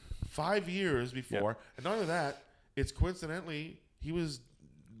character 5 years before, and not only that, it's coincidentally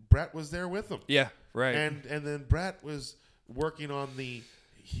Brett was there with him. Yeah, right. And then Brett was working on the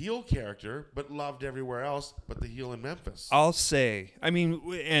heel character, but loved everywhere else, but the heel in Memphis. I'll say, I mean,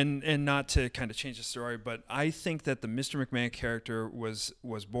 and not to kind of change the story, but I think that the Mr. McMahon character was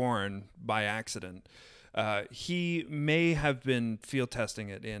born by accident. He may have been field testing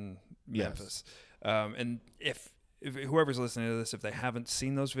it in Memphis. And if whoever's listening to this, if they haven't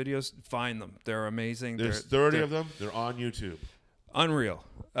seen those videos, find them. They're amazing. There's 30 of them. They're on YouTube. Unreal.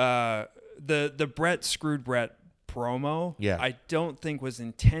 The Brett screwed Brett promo, I don't think was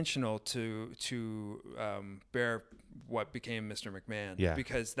intentional to bear what became Mr. McMahon,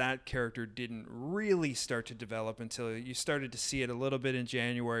 because that character didn't really start to develop until you started to see it a little bit in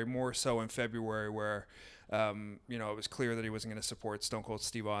January, more so in February, where it was clear that he wasn't going to support Stone Cold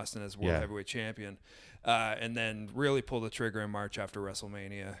Steve Austin as World Heavyweight Champion, and then really pull the trigger in March after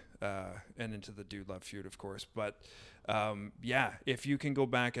WrestleMania and into the Dude Love feud, of course. But if you can go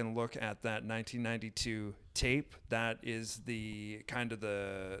back and look at that 1992 tape, that is the kind of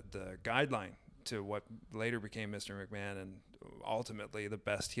the guideline to what later became Mr. McMahon and ultimately the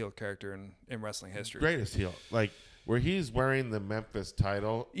best heel character in wrestling history. Greatest heel. Like, where he's wearing the Memphis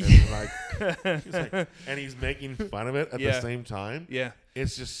title and and he's making fun of it at the same time. Yeah.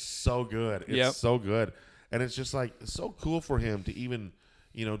 It's just so good. It's so good. And it's just like, it's so cool for him to even,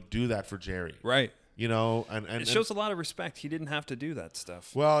 do that for Jerry. Right. And it shows a lot of respect. He didn't have to do that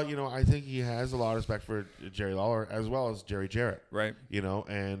stuff. Well, I think he has a lot of respect for Jerry Lawler as well as Jerry Jarrett. Right.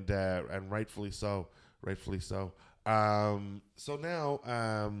 And rightfully so. Rightfully so. So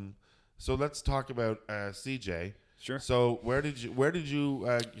now, so let's talk about CJ. Sure. So where did you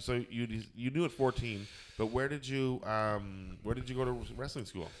so you knew at 14, but where did you go to wrestling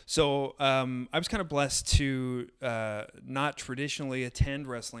school? So I was kind of blessed to not traditionally attend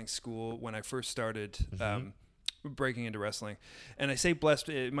wrestling school when I first started breaking into wrestling. And I say blessed,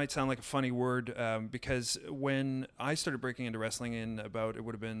 it might sound like a funny word, because when I started breaking into wrestling in about, it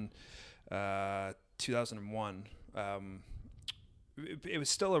would have been 2001, it was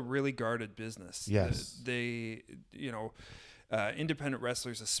still a really guarded business. Yes. Independent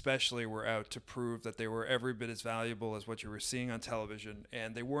wrestlers especially were out to prove that they were every bit as valuable as what you were seeing on television,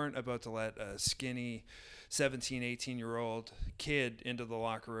 and they weren't about to let a skinny 17, 18-year-old kid into the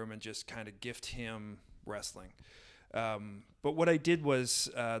locker room and just kind of gift him wrestling. But what I did was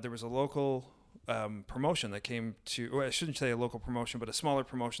there was a local promotion that came to, or I shouldn't say a local promotion, but a smaller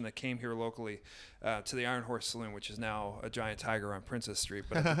promotion that came here locally to the Iron Horse Saloon, which is now a Giant Tiger on Princess Street.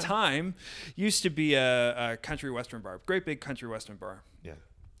 But at the time, used to be a country western bar, great big country western bar. Yeah.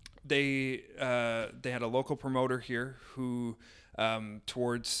 They had a local promoter here who,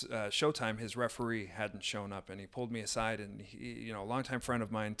 towards showtime, his referee hadn't shown up, and he pulled me aside, and he, a longtime friend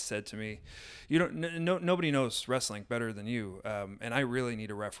of mine said to me, nobody knows wrestling better than you, and I really need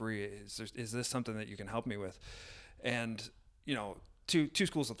a referee. Is this something that you can help me with? And two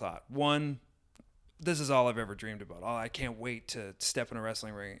schools of thought. One, this is all I've ever dreamed about. I can't wait to step in a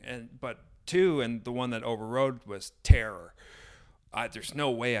wrestling ring. But two, and the one that overrode, was terror. There's no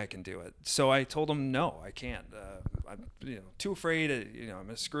way I can do it. So I told him, no, I can't. I'm too afraid. I'm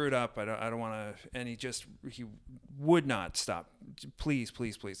gonna screw it up. I don't want to. And he would not stop. Please,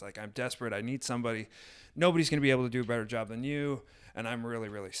 please, please. Like, I'm desperate. I need somebody. Nobody's gonna be able to do a better job than you. And I'm really,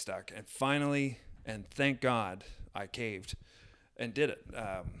 really stuck. And finally, and thank God, I caved and did it.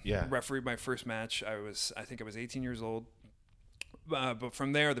 Refereed my first match. I think I was 18 years old. But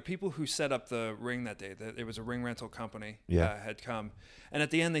from there, the people who set up the ring that day, it was a ring rental company, had come. And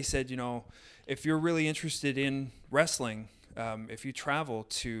at the end, they said, if you're really interested in wrestling, if you travel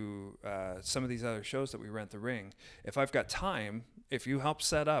to some of these other shows that we rent the ring, if I've got time, if you help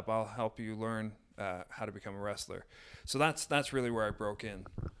set up, I'll help you learn how to become a wrestler. So that's really where I broke in.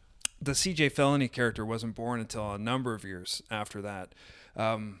 The CJ Felony character wasn't born until a number of years after that.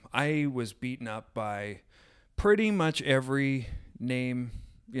 I was beaten up by pretty much every name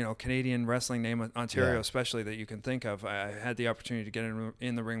Canadian wrestling name, Ontario Yeah. especially, that you can think of. I had the opportunity to get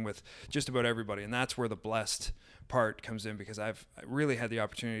in the ring with just about everybody, and that's where the blessed part comes in, because I really had the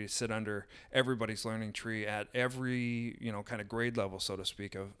opportunity to sit under everybody's learning tree at every kind of grade level, so to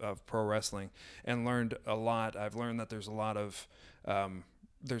speak, of pro wrestling, and learned a lot. I've learned that there's a lot of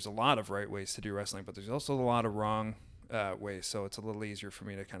right ways to do wrestling, but there's also a lot of wrong ways, so it's a little easier for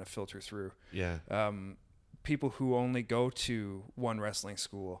me to kind of filter through. Yeah. People who only go to one wrestling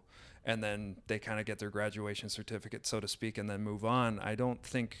school and then they kind of get their graduation certificate, so to speak, and then move on, I don't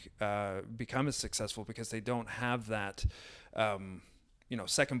think become as successful, because they don't have that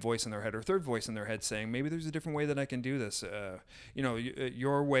second voice in their head or third voice in their head saying, maybe there's a different way that I can do this.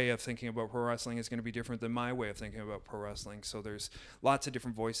 Your way of thinking about pro wrestling is going to be different than my way of thinking about pro wrestling. So there's lots of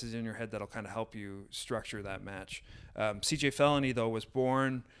different voices in your head that'll kind of help you structure that match. CJ Felony, though, was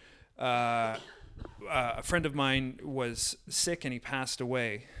born... a friend of mine was sick and he passed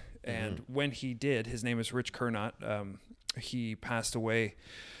away. And when he did, his name is Rich Kernot. He passed away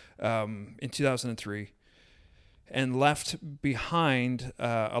in 2003 and left behind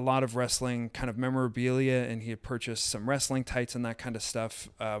a lot of wrestling kind of memorabilia, and he had purchased some wrestling tights and that kind of stuff.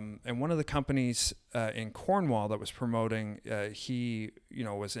 And one of the companies in Cornwall that was promoting, he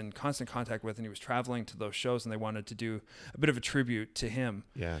was in constant contact with, and he was traveling to those shows, and they wanted to do a bit of a tribute to him.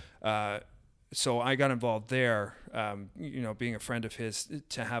 Yeah. So I got involved there, being a friend of his,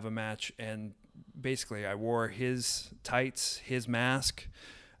 to have a match. And basically I wore his tights, his mask,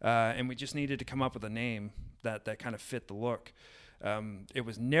 and we just needed to come up with a name that kind of fit the look. It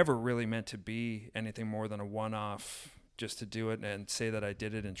was never really meant to be anything more than a one-off, just to do it and say that I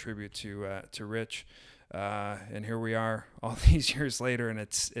did it in tribute to Rich. And here we are all these years later, and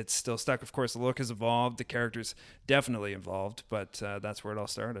it's still stuck. Of course, the look has evolved. The character's definitely evolved, but that's where it all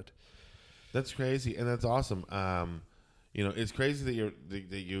started. That's crazy, and that's awesome. It's crazy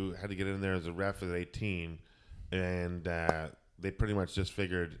that you had to get in there as a ref at 18, and they pretty much just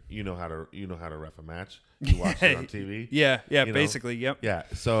figured you know how to ref a match. You watch it on TV. Yeah, basically, yep. Yeah,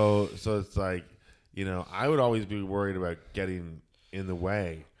 so it's like, I would always be worried about getting in the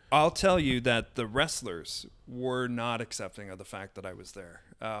way. I'll tell you that the wrestlers were not accepting of the fact that I was there.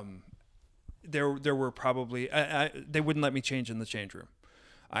 There were probably they wouldn't let me change in the change room.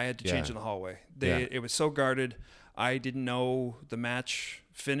 I had to change in the hallway. It was so guarded. I didn't know the match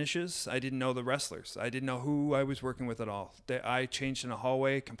finishes. I didn't know the wrestlers. I didn't know who I was working with at all. I changed in a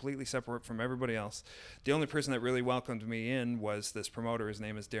hallway, completely separate from everybody else. The only person that really welcomed me in was this promoter. His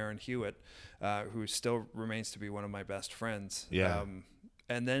name is Darren Hewitt, who still remains to be one of my best friends. Yeah.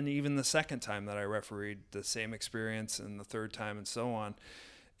 And then even the second time that I refereed, the same experience, and the third time and so on.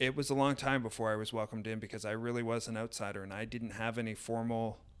 It was a long time before I was welcomed in, because I really was an outsider and I didn't have any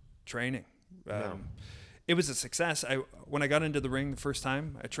formal training. It was a success. When I got into the ring the first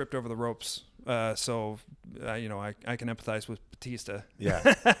time, I tripped over the ropes. I can empathize with Batista. Yeah.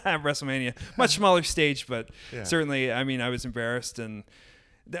 At WrestleMania. Much smaller stage, but certainly, I was embarrassed. And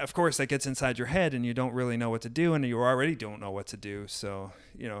of course, that gets inside your head and you don't really know what to do, and you already don't know what to do. So,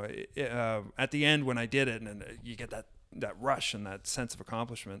 at the end when I did it, and you get that rush and that sense of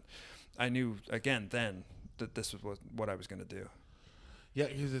accomplishment, I knew again then that this was what I was going to do. Yeah,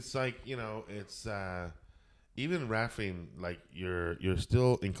 because it's like, it's even reffing, like you're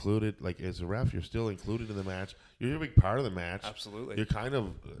still included. Like as a ref, you're still included in the match. You're a big part of the match. Absolutely. You're kind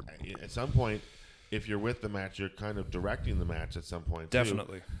of at some point, if you're with the match, you're kind of directing the match at some point.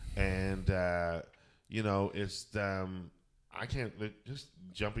 Definitely. Too. And it's I can't just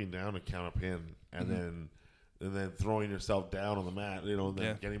jumping down to count a pin and then throwing yourself down on the mat, and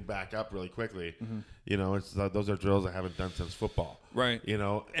then getting back up really quickly. It's those are drills I haven't done since football. Right.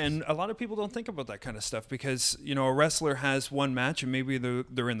 And a lot of people don't think about that kind of stuff, because, a wrestler has one match and maybe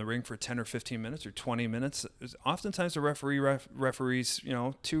they're in the ring for 10 or 15 minutes or 20 minutes. Oftentimes the referees,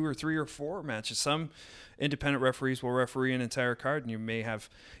 2 or 3 or 4 matches. Some independent referees will referee an entire card, and you may have,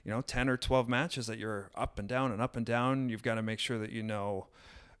 10 or 12 matches that you're up and down and up and down. You've got to make sure that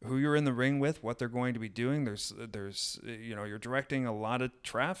who you're in the ring with, what they're going to be doing. There's you're directing a lot of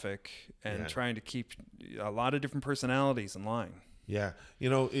traffic and trying to keep a lot of different personalities in line. Yeah.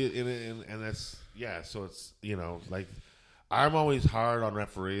 And that's, so it's, like I'm always hard on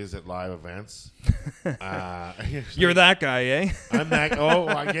referees at live events. You're that guy, eh? I'm that. Oh,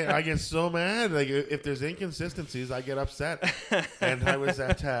 I get so mad. Like if there's inconsistencies, I get upset. And I was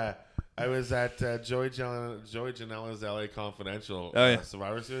at Joey Janela's LA Confidential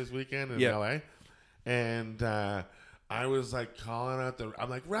Survivor Series weekend in LA, and I was like calling out I'm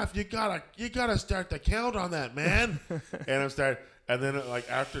like, ref, you gotta start the count on that, man. And then like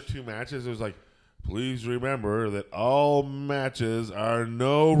after 2 matches, it was like, please remember that all matches are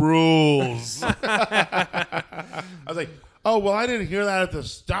no rules. I was like, oh, well, I didn't hear that at the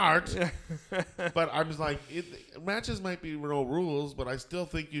start. But I was like, matches might be no rules, but I still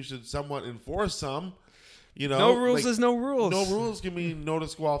think you should somewhat enforce some. You know, no rules is no rules. No rules can mean no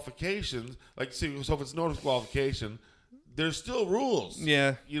disqualifications. Like, so if it's no disqualification, there's still rules.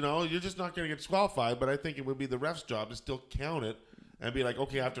 Yeah. You know, you're just not going to get disqualified, but I think it would be the ref's job to still count it and be like,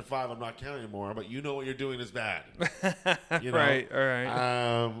 okay, after 5, I'm not counting anymore, but you know what you're doing is bad. You know? Right, all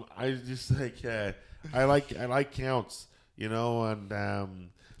right. I just like, I like counts, you know, and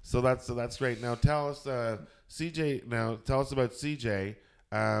so that's great. Now tell us, CJ. Now tell us about CJ.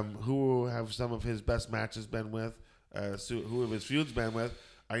 Who have some of his best matches been with? Who have his feuds been with?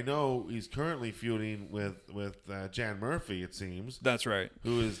 I know he's currently feuding with Jan Murphy. It seems that's right.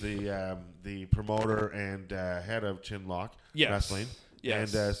 Who is the promoter and head of Chinlock Wrestling?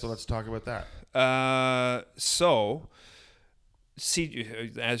 Yes. And so let's talk about that. So,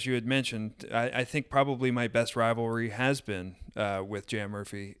 as you had mentioned, I think probably my best rivalry has been with Jan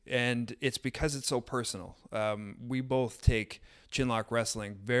Murphy, and it's because it's so personal. We both take Chinlock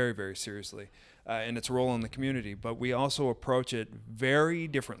Wrestling very, very seriously. And its role in the community, but we also approach it very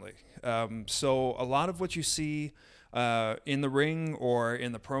differently. So a lot of what you see in the ring or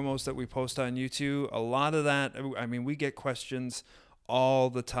in the promos that we post on YouTube, a lot of that, I mean, we get questions all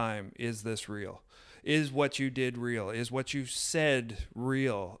the time. Is this real? Is what you did real? Is what you said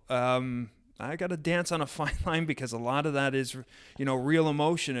real? I got to dance on a fine line because a lot of that is, you know, real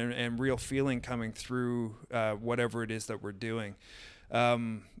emotion and real feeling coming through whatever it is that we're doing.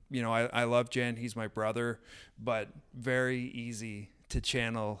 You know, I love Jan. He's my brother, but very easy to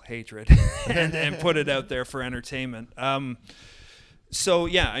channel hatred and put it out there for entertainment. So,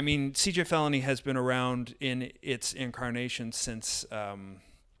 yeah, I mean, CJ Felony has been around in its incarnation since,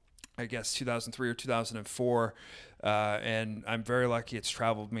 I guess, 2003 or 2004. And I'm very lucky. It's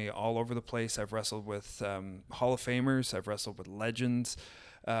traveled me all over the place. I've wrestled with Hall of Famers. I've wrestled with legends.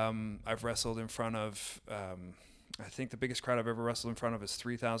 I've wrestled in front of... I think the biggest crowd I've ever wrestled in front of is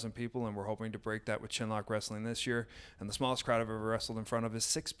 3,000 people, and we're hoping to break that with Chinlock Wrestling this year. And the smallest crowd I've ever wrestled in front of is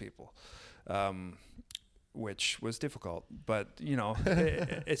 6 people, which was difficult. But, you know,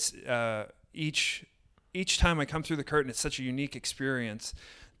 it's each time I come through the curtain, it's such a unique experience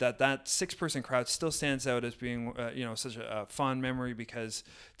that 6-person crowd still stands out as being, you know, such a fond memory, because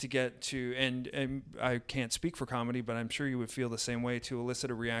to get to, and I can't speak for comedy, but I'm sure you would feel the same way, to elicit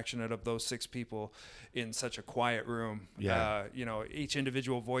a reaction out of those 6 people in such a quiet room. Yeah. You know, each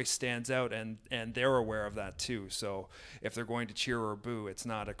individual voice stands out, and they're aware of that too. So if they're going to cheer or boo, it's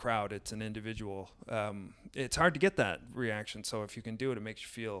not a crowd, it's an individual. It's hard to get that reaction. So if you can do it, it makes you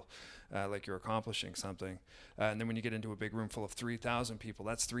feel like you're accomplishing something. And then when you get into a big room full of 3,000 people,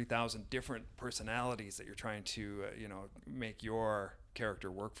 that's 3,000 different personalities that you're trying to, you know, make your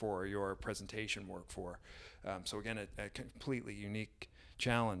character work for, or your presentation work for. So again, a completely unique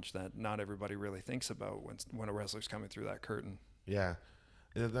challenge that not everybody really thinks about when a wrestler's coming through that curtain. Yeah,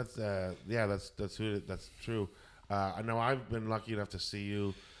 that's true. I know I've been lucky enough to see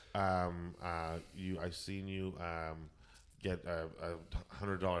you. I've seen you get a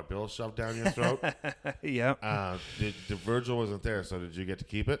 $100 bill shoved down your throat. Yeah. The Virgil wasn't there, so did you get to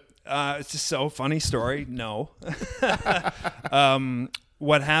keep it? It's just so funny story. No.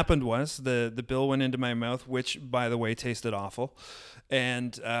 What happened was the bill went into my mouth, which, by the way, tasted awful.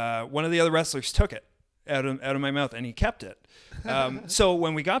 And one of the other wrestlers took it out of my mouth, and he kept it. So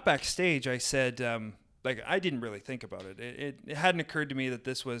when we got backstage, I said, like, I didn't really think about it. It hadn't occurred to me that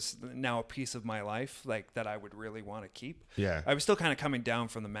this was now a piece of my life, like, that I would really want to keep. Yeah. I was still kind of coming down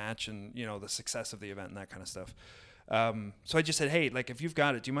from the match and, you know, the success of the event and that kind of stuff. So I just said, hey, like, if you've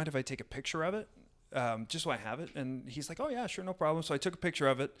got it, do you mind if I take a picture of it? Just so I have it. And he's like, oh, yeah, sure, no problem. So I took a picture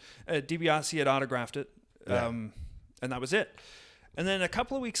of it. DiBiase had autographed it. And that was it. And then a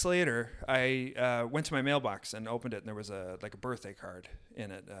couple of weeks later, I went to my mailbox and opened it, and there was a birthday card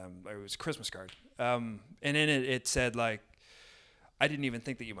in it. It was a Christmas card. And in it said, like, I didn't even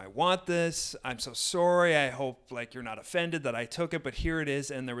think that you might want this. I'm so sorry. I hope, like, you're not offended that I took it, but here it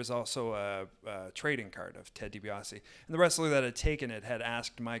is. And there was also a trading card of Ted DiBiase. And the wrestler that had taken it had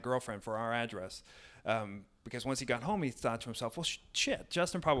asked my girlfriend for our address. Because once he got home, he thought to himself, well, shit,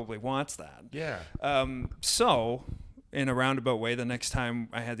 Justin probably wants that. Yeah. So in a roundabout way, the next time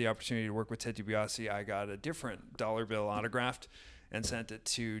I had the opportunity to work with Ted DiBiase, I got a different dollar bill autographed and sent it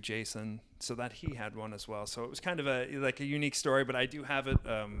to Jason so that he had one as well. So it was kind of a unique story, but I do have it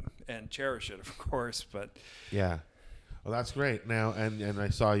and cherish it, of course. But yeah, well, that's great. Now, and I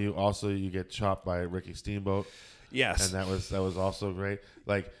saw you get chopped by Ricky Steamboat. Yes, and that was also great.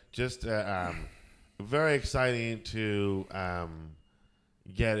 Like, just very exciting to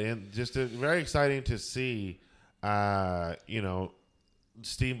get in. Very exciting to see,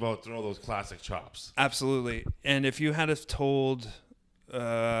 Steamboat throw those classic chops. Absolutely. And if you had have told,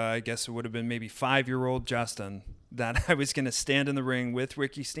 I guess it would have been maybe 5-year-old Justin, that I was going to stand in the ring with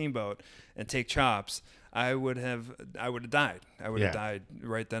Ricky Steamboat and take chops, I would have died. I would have died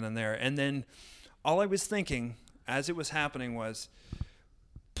right then and there. And then all I was thinking as it was happening was,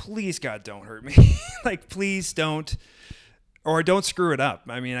 please, God, don't hurt me. Like, please don't. Or don't screw it up.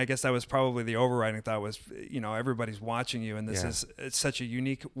 I mean, I guess that was probably the overriding thought was, everybody's watching you, and it's such a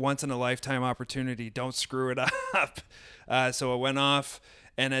unique, once-in-a-lifetime opportunity. Don't screw it up. So it went off,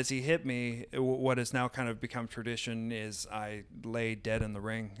 and as he hit me, what has now kind of become tradition is I lay dead in the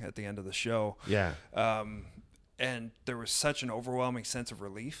ring at the end of the show. Yeah. And there was such an overwhelming sense of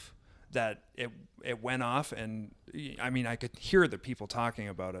relief that it went off, and I mean, I could hear the people talking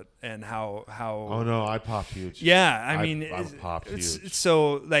about it and how. Oh no, I popped huge. Yeah, I popped huge.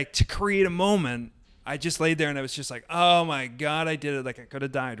 So like, to create a moment, I just laid there and I was just like, oh my God, I did it. Like, I could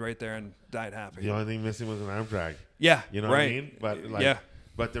have died right there and died happy. The only thing missing was an arm drag. Yeah, you know right. what I mean? But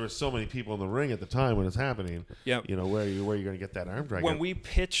but there were so many people in the ring at the time when it's happening. Yeah, where you're going to get that arm drag? When we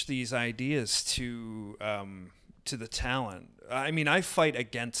pitch these ideas to the talent, I mean, I fight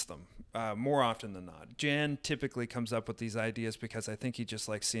against them. More often than not. Jan typically comes up with these ideas because I think he just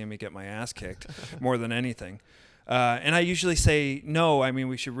likes seeing me get my ass kicked more than anything. And I usually say, no, I mean,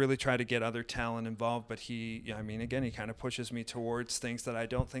 we should really try to get other talent involved. But he kind of pushes me towards things that I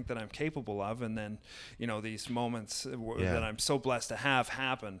don't think that I'm capable of. And then, these moments that I'm so blessed to have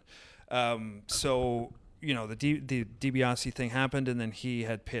happen. So, the DiBiase thing happened, and then he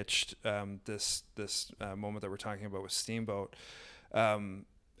had pitched this moment that we're talking about with Steamboat.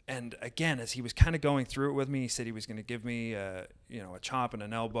 And again, as he was kind of going through it with me, he said he was going to give me, a chop and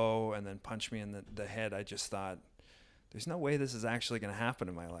an elbow and then punch me in the head. I just thought, there's no way this is actually going to happen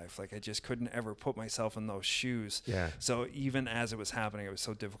in my life. Like, I just couldn't ever put myself in those shoes. Yeah. So even as it was happening, it was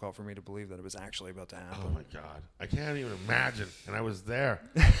so difficult for me to believe that it was actually about to happen. Oh my God, I can't even imagine. And I was there.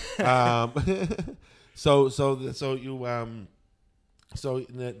 So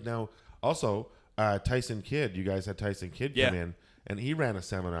now also Tyson Kidd. You guys had Tyson Kidd come in. And he ran a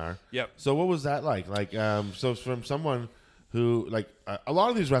seminar. Yep. So what was that like? Like, so from someone who, like, a lot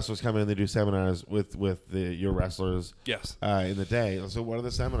of these wrestlers come in and they do seminars with your wrestlers. Yes. In the day. So what are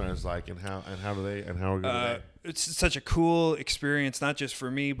the seminars like, and how are they? It's such a cool experience, not just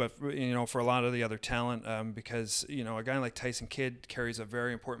for me, but for a lot of the other talent. Because a guy like Tyson Kidd carries a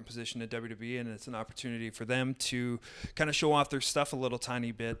very important position at WWE, and it's an opportunity for them to kind of show off their stuff a little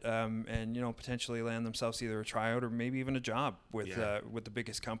tiny bit, and potentially land themselves either a tryout or maybe even a job with the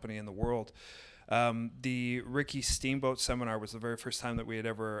biggest company in the world. The Ricky Steamboat seminar was the very first time that we had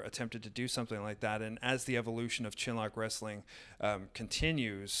ever attempted to do something like that. And as the evolution of Chinlock Wrestling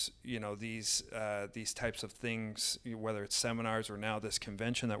continues, these types of things, whether it's seminars or now this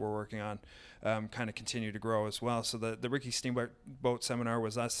convention that we're working on, kind of continue to grow as well. So the Ricky Steamboat seminar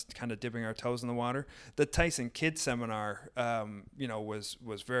was us kind of dipping our toes in the water. The Tyson Kidd seminar,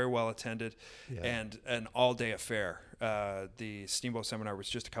 was very well attended and an all-day affair. The Steamboat seminar was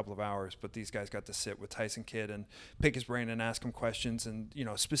just a couple of hours, but these guys got to sit with Tyson Kidd and pick his brain and ask him questions. And,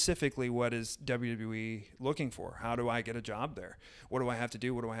 specifically, what is WWE looking for? How do I get a job there? What do I have to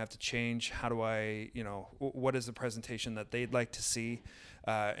do? What do I have to change? How do I, what is the presentation that they'd like to see?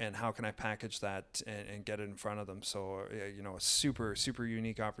 And how can I package that and get it in front of them? So, a super, super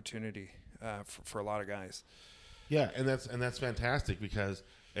unique opportunity for a lot of guys. Yeah, and that's fantastic because,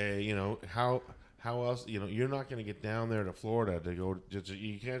 how else? You're not going to get down there to Florida to go.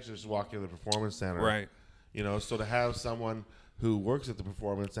 You can't just walk into the Performance Center, right? So to have someone who works at the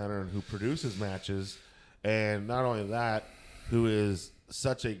Performance Center and who produces matches, and not only that, who is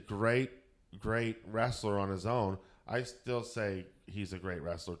such a great wrestler on his own. I still say he's a great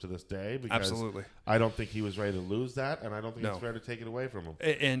wrestler to this day because absolutely. I don't think he was ready to lose that, and I don't think it's fair to take it away from him.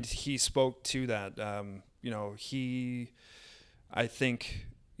 And he spoke to that. I think,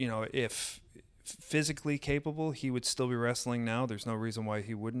 if physically capable, he would still be wrestling now. There's no reason why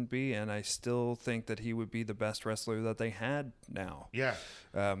he wouldn't be, and I still think that he would be the best wrestler that they had now. Yeah.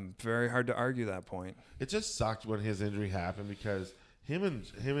 Very hard to argue that point. It just sucked when his injury happened because him and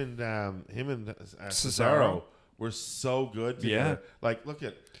Cesaro were so good together. Yeah. Like, look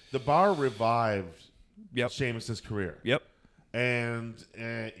at the Bar revived Yep. Sheamus's career. Yep. And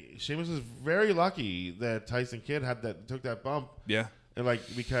Sheamus was very lucky that Tyson Kidd took that bump. Yeah. And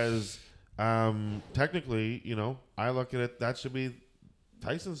because technically, I look at it, that should be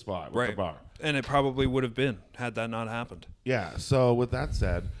Tyson's spot with the Bar. And it probably would have been had that not happened. Yeah. So with that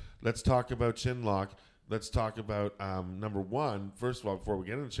said, let's talk about Chinlock. Let's talk about number one. First of all, before we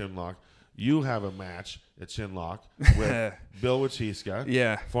get into Chinlock, you have a match at Chinlock with Bill Wachiska,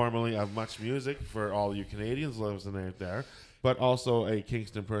 Yeah. formerly of Much Music for all you Canadians listening out there, but also a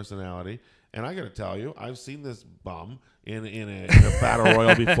Kingston personality. And I got to tell you, I've seen this bum in a battle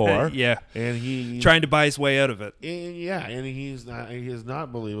royal before. Yeah. And he's Trying to buy his way out of it. and he is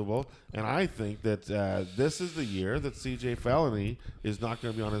not believable. And I think that this is the year that CJ Felony is not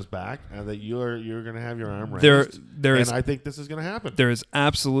going to be on his back, and that you're going to have your arm raised. I think this is going to happen. There is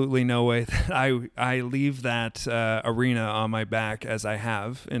absolutely no way that I leave that arena on my back as I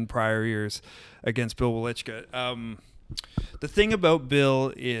have in prior years against Bill Welichka. The thing about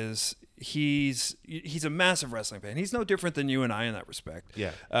Bill is he's a massive wrestling fan. He's no different than you and I in that respect.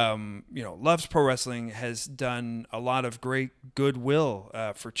 Yeah. Loves pro wrestling, has done a lot of great goodwill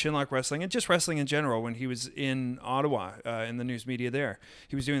for Chinlock Wrestling and just wrestling in general. When he was in Ottawa in the news media there,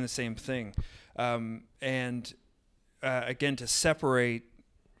 he was doing the same thing. Again, to separate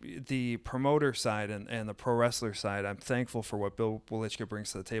the promoter side and the pro wrestler side, I'm thankful for what Bill Welichka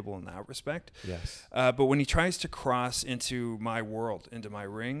brings to the table in that respect. Yes. But when he tries to cross into my world, into my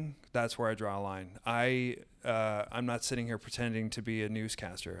ring, that's where I draw a line. I'm not sitting here pretending to be a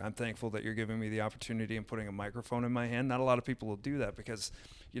newscaster. I'm thankful that you're giving me the opportunity and putting a microphone in my hand. Not a lot of people will do that because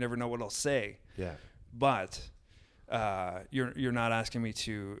you never know what I'll say. Yeah. But you're not asking me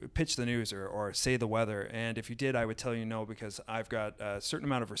to pitch the news or say the weather. And if you did, I would tell you no, because I've got a certain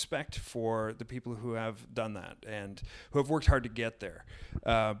amount of respect for the people who have done that and who have worked hard to get there.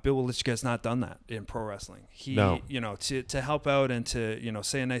 Bill Welichka has not done that in pro wrestling. To help out and to,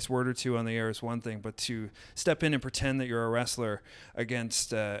 say a nice word or two on the air is one thing, but to step in and pretend that you're a wrestler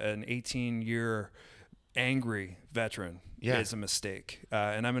against an 18-year angry veteran is a mistake.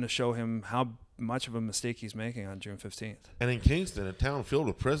 And I'm going to show him how much of a mistake he's making on June 15th. And in Kingston, a town filled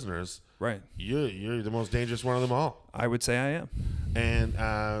with prisoners, right? You're the most dangerous one of them all. I would say I am. And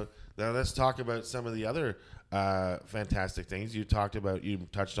now let's talk about some of the other fantastic things you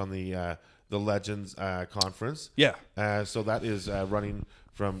touched on the Legends conference. Yeah. So that is running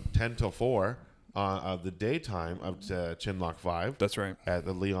from 10 till 4 of the daytime up to Chinlock 5. That's right. At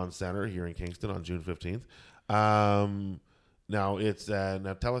the Leon Center here in Kingston on June 15th. Now it's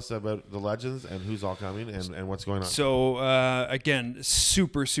now tell us about the Legends and who's all coming and what's going on. So again,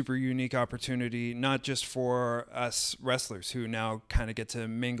 super unique opportunity, not just for us wrestlers who now kind of get to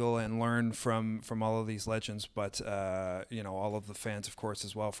mingle and learn from all of these legends, but all of the fans, of course,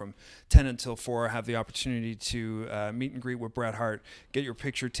 as well. From 10 until 4, have the opportunity to meet and greet with Bret Hart, get your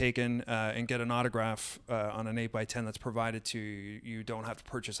picture taken, and get an autograph on an 8x10 that's provided to you. You don't have to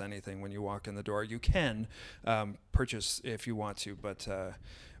purchase anything when you walk in the door. You can purchase if you want to, but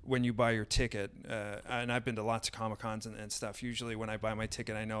when you buy your ticket, and I've been to lots of Comic-Cons and stuff, usually when I buy my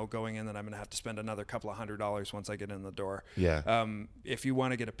ticket, I know going in that I'm going to have to spend another couple of $100 once I get in the door. Yeah. If you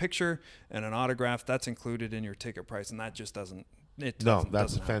want to get a picture and an autograph, that's included in your ticket price, and that just doesn't.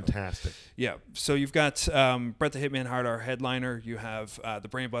 That's fantastic. Yeah. So you've got Bret the Hitman Hart, our headliner. You have the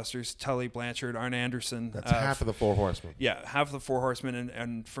Brainbusters, Tully Blanchard, Arn Anderson. That's half of the Four Horsemen. Yeah, half of the Four Horsemen.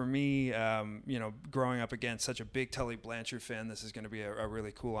 And for me, growing up again, such a big Tully Blanchard fan, this is going to be a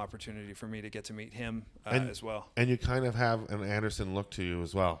really cool opportunity for me to get to meet him as well. And you kind of have an Anderson look to you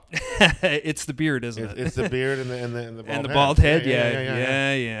as well. It's the beard, isn't it? It's the beard and the bald head.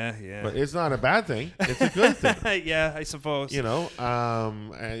 Yeah. But it's not a bad thing. It's a good thing. Yeah, I suppose.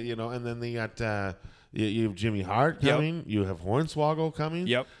 And then they got you have Jimmy Hart coming. Yep. You have Hornswoggle coming.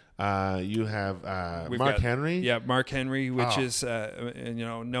 Yep. You have Mark Henry. Yeah, Mark Henry, which is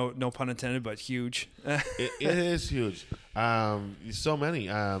no pun intended, but huge. It is huge. So many,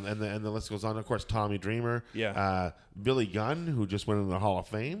 and the list goes on. Of course, Tommy Dreamer. Yeah. Billy Gunn, who just went into the Hall of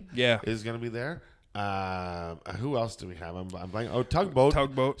Fame. Yeah. Is going to be there. Who else do we have? I'm blanking. Oh, Tugboat.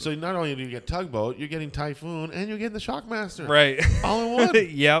 Tugboat. So not only do you get Tugboat, you're getting Typhoon, and you're getting the Shockmaster. Right. All in one.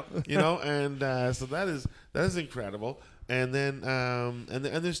 Yep. And so that is incredible. And then and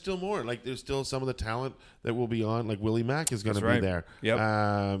there's still more. Like there's still some of the talent that will be on. Like Willie Mack is going to be there. Yep.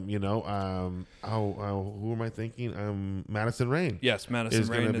 Who am I thinking? Madison Rain. Yes, Madison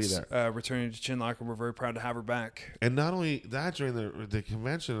Rain is there. returning to Chinlock, and we're very proud to have her back. And not only that, during the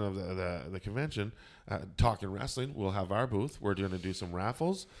convention of the convention, Talking Wrestling, we'll have our booth. We're going to do some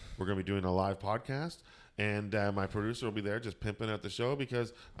raffles. We're going to be doing a live podcast. And my producer will be there just pimping out the show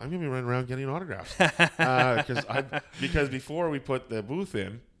because I'm going to be running around getting autographs. Because before we put the booth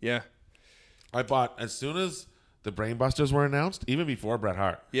in, I bought, as soon as the Brainbusters were announced, even before Bret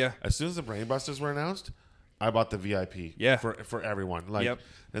Hart, as soon as the Brainbusters were announced, I bought the VIP for everyone.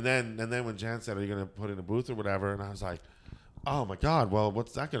 And then when Jan said, are you going to put in a booth or whatever? And I was like, oh my God, well,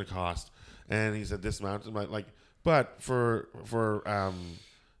 what's that going to cost? And he said this amount. But for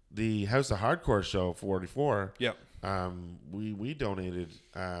the House of Hardcore show 44, Yep. we donated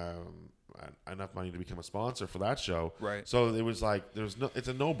enough money to become a sponsor for that show. Right. So it was like it's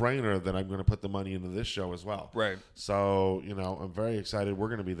a no-brainer that I'm going to put the money into this show as well. Right. So I'm very excited. We're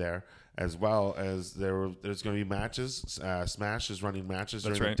going to be there, as well as there's going to be matches. Smash is running matches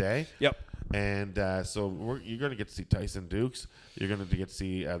during the day. Yep. And so you're going to get to see Tyson Dukes. You're going to get to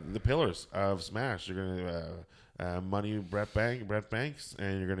see the pillars of Smash. You're going to Money Brett Banks,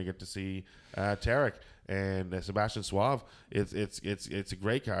 and you're going to get to see Tarek and Sebastian Suave. It's a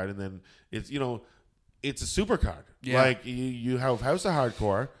great card, and then it's a super card. Yeah. Like you have House of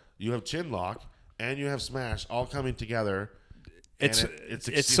Hardcore, you have Chinlock, and you have Smash all coming together. It's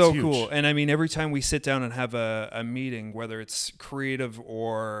so huge. cool. And I mean, every time we sit down and have a meeting, whether it's creative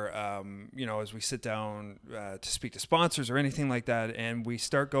or, as we sit down to speak to sponsors or anything like that, and we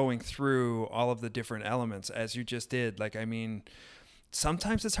start going through all of the different elements as you just did, like, I mean,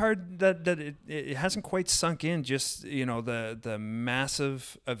 sometimes it's hard that it hasn't quite sunk in, just, the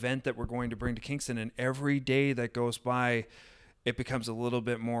massive event that we're going to bring to Kingston, and every day that goes by, it becomes a little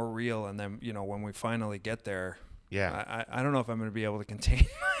bit more real. And then, when we finally get there, yeah, I don't know if I'm going to be able to contain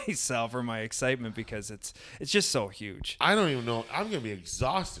myself or my excitement, because it's just so huge. I don't even know. I'm going to be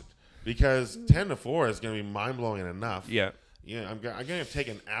exhausted because 10-4 is going to be mind-blowing enough. Yeah. I'm going to take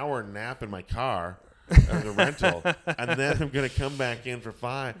an hour nap in my car, the rental, and then I'm going to come back in for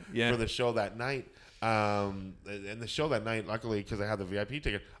 5 for the show that night. And the show that night, luckily, because I have the VIP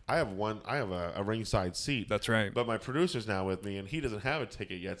ticket, I have a ringside seat. That's right. But my producer's now with me, and he doesn't have a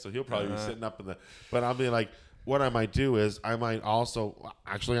ticket yet, so he'll probably be sitting up but I'll be like, what I might do is I might also,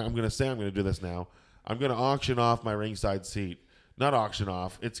 actually, I'm going to do this now. I'm going to auction off my ringside seat. Not auction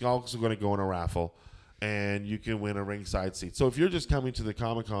off. It's also going to go in a raffle, and you can win a ringside seat. So if you're just coming to the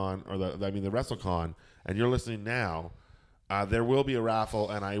Comic-Con, or the WrestleCon, and you're listening now, there will be a raffle,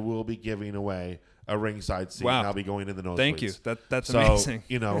 and I will be giving away a ringside seat. Wow. And I'll be going in the nosebleeds. Thank you. That's amazing.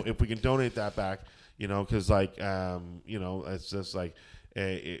 If we can donate that back, because it's just like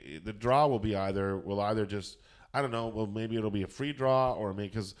the draw will either just, I don't know. Well, maybe it'll be a free draw, or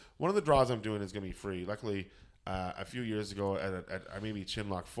because one of the draws I'm doing is going to be free. Luckily, a few years ago at maybe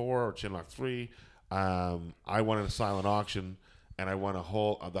Chinlock 4 or Chinlock 3, I won a silent auction, and I won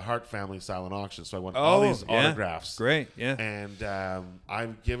the Hart family silent auction. So I won all these autographs. Great, yeah. And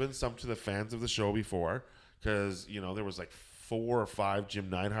I've given some to the fans of the show before, because there was like 4 or 5 Jim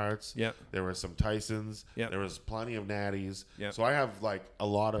Neidharts. Yep. There were some Tysons. Yep. There was plenty of Natties. Yep. So I have like a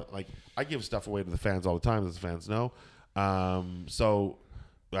lot of I give stuff away to the fans all the time, as the fans know. We're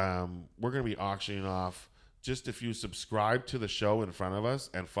going to be auctioning off, just if you subscribe to the show in front of us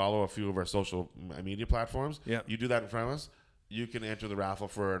and follow a few of our social media platforms. Yep. You do that in front of us, you can enter the raffle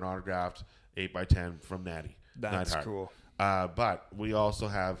for an autographed 8x10 from Natty. That's Neidhart. cool. But we also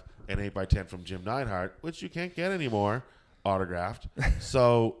have an 8x10 from Jim Neidhart, which you can't get anymore, autographed.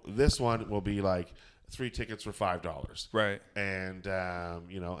 So this one will be like 3 tickets for $5. Right. And then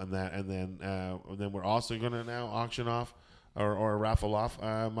we're also going to now auction off or raffle off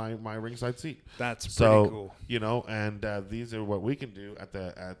my ringside seat. That's pretty cool. And these are what we can do at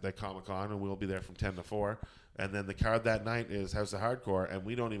the Comic-Con, and we'll be there from 10 to 4. And then the card that night is House of Hardcore, and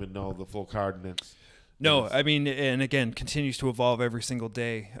we don't even know the full card, and it's no, I mean, and again, continues to evolve every single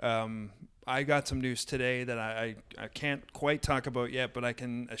day. I got some news today that I can't quite talk about yet, but I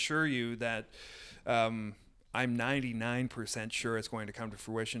can assure you that I'm 99% sure it's going to come to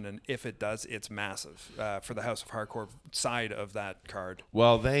fruition, and if it does, it's massive for the House of Hardcore side of that card.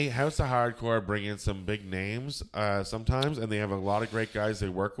 Well, House of Hardcore bring in some big names sometimes, and they have a lot of great guys they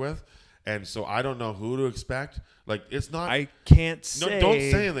work with, and so I don't know who to expect. Like, it's not. I can't say. No, don't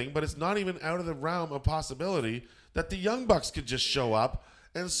say anything, but it's not even out of the realm of possibility that the Young Bucks could just show up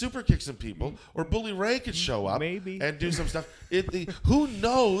and super kick some people, or Bully Ray could show up and do some stuff. Who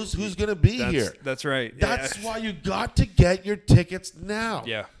knows who's going to be here? That's right. That's why you got to get your tickets now.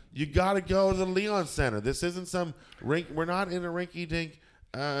 Yeah. You got to go to the Leon Center. This isn't some rink. We're not in a rinky-dink.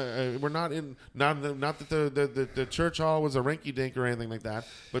 We're not in. Not that the church hall was a rinky-dink or anything like that.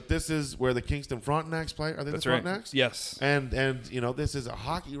 But this is where the Kingston Frontenacs play. Are they the Frontenacs? Yes. And this is a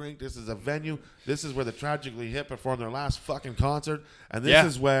hockey rink. This is a venue. This is where the Tragically Hip performed their last fucking concert. And this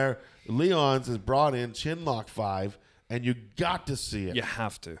is where Leon's has brought in Chinlock 5, and you got to see it. You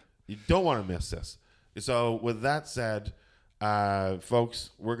have to. You don't want to miss this. So with that said,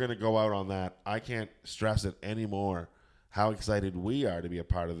 folks, we're going to go out on that. I can't stress it anymore how excited we are to be a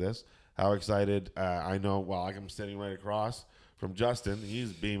part of this. How excited I know, I'm sitting right across from Justin.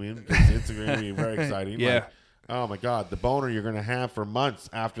 He's beaming because it's going to be very exciting. Yeah. Oh my God, the boner you're gonna have for months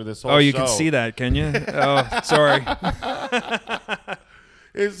after this whole. Oh, you show. can see that, can you? Oh, sorry.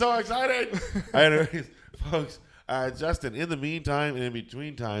 It's so exciting. Anyways, folks, Justin. In the meantime and in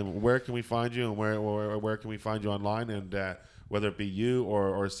between time, where can we find you, and where can we find you online, and whether it be you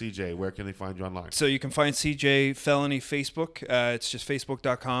or CJ, where can they find you online? So you can find CJ Felony Facebook. It's just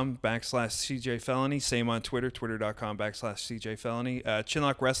facebook.com/CJ Felony. Same on Twitter, twitter.com/CJ Felony.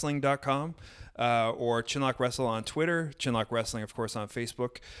 ChinlockWrestling.com. Or Chinlock Wrestle on Twitter, Chinlock Wrestling, of course, on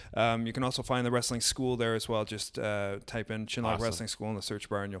Facebook. You can also find the wrestling school there as well. Just type in Chinlock Wrestling School in the search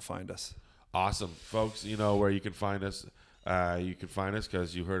bar and you'll find us. Awesome. Folks, you know where you can find us. You can find us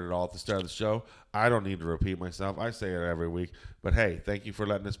because you heard it all at the start of the show. I don't need to repeat myself. I say it every week. But, hey, thank you for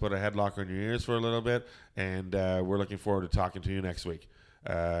letting us put a headlock on your ears for a little bit. And we're looking forward to talking to you next week.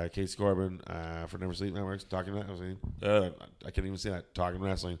 Case Corbin for Never Sleep Networks, Talking Wrestling. I can't even say that. Talking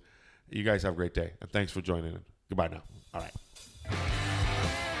Wrestling. You guys have a great day, and thanks for joining in. Goodbye now. All right.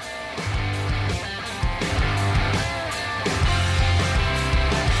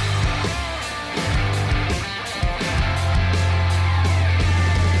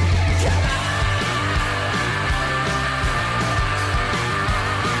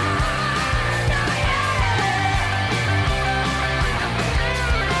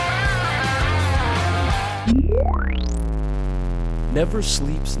 Never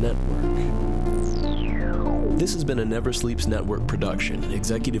Sleeps Network. This has been a Never Sleeps Network production,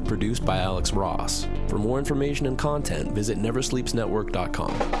 executive produced by Alex Ross. For more information and content, visit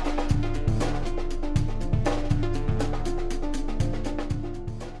neversleepsnetwork.com.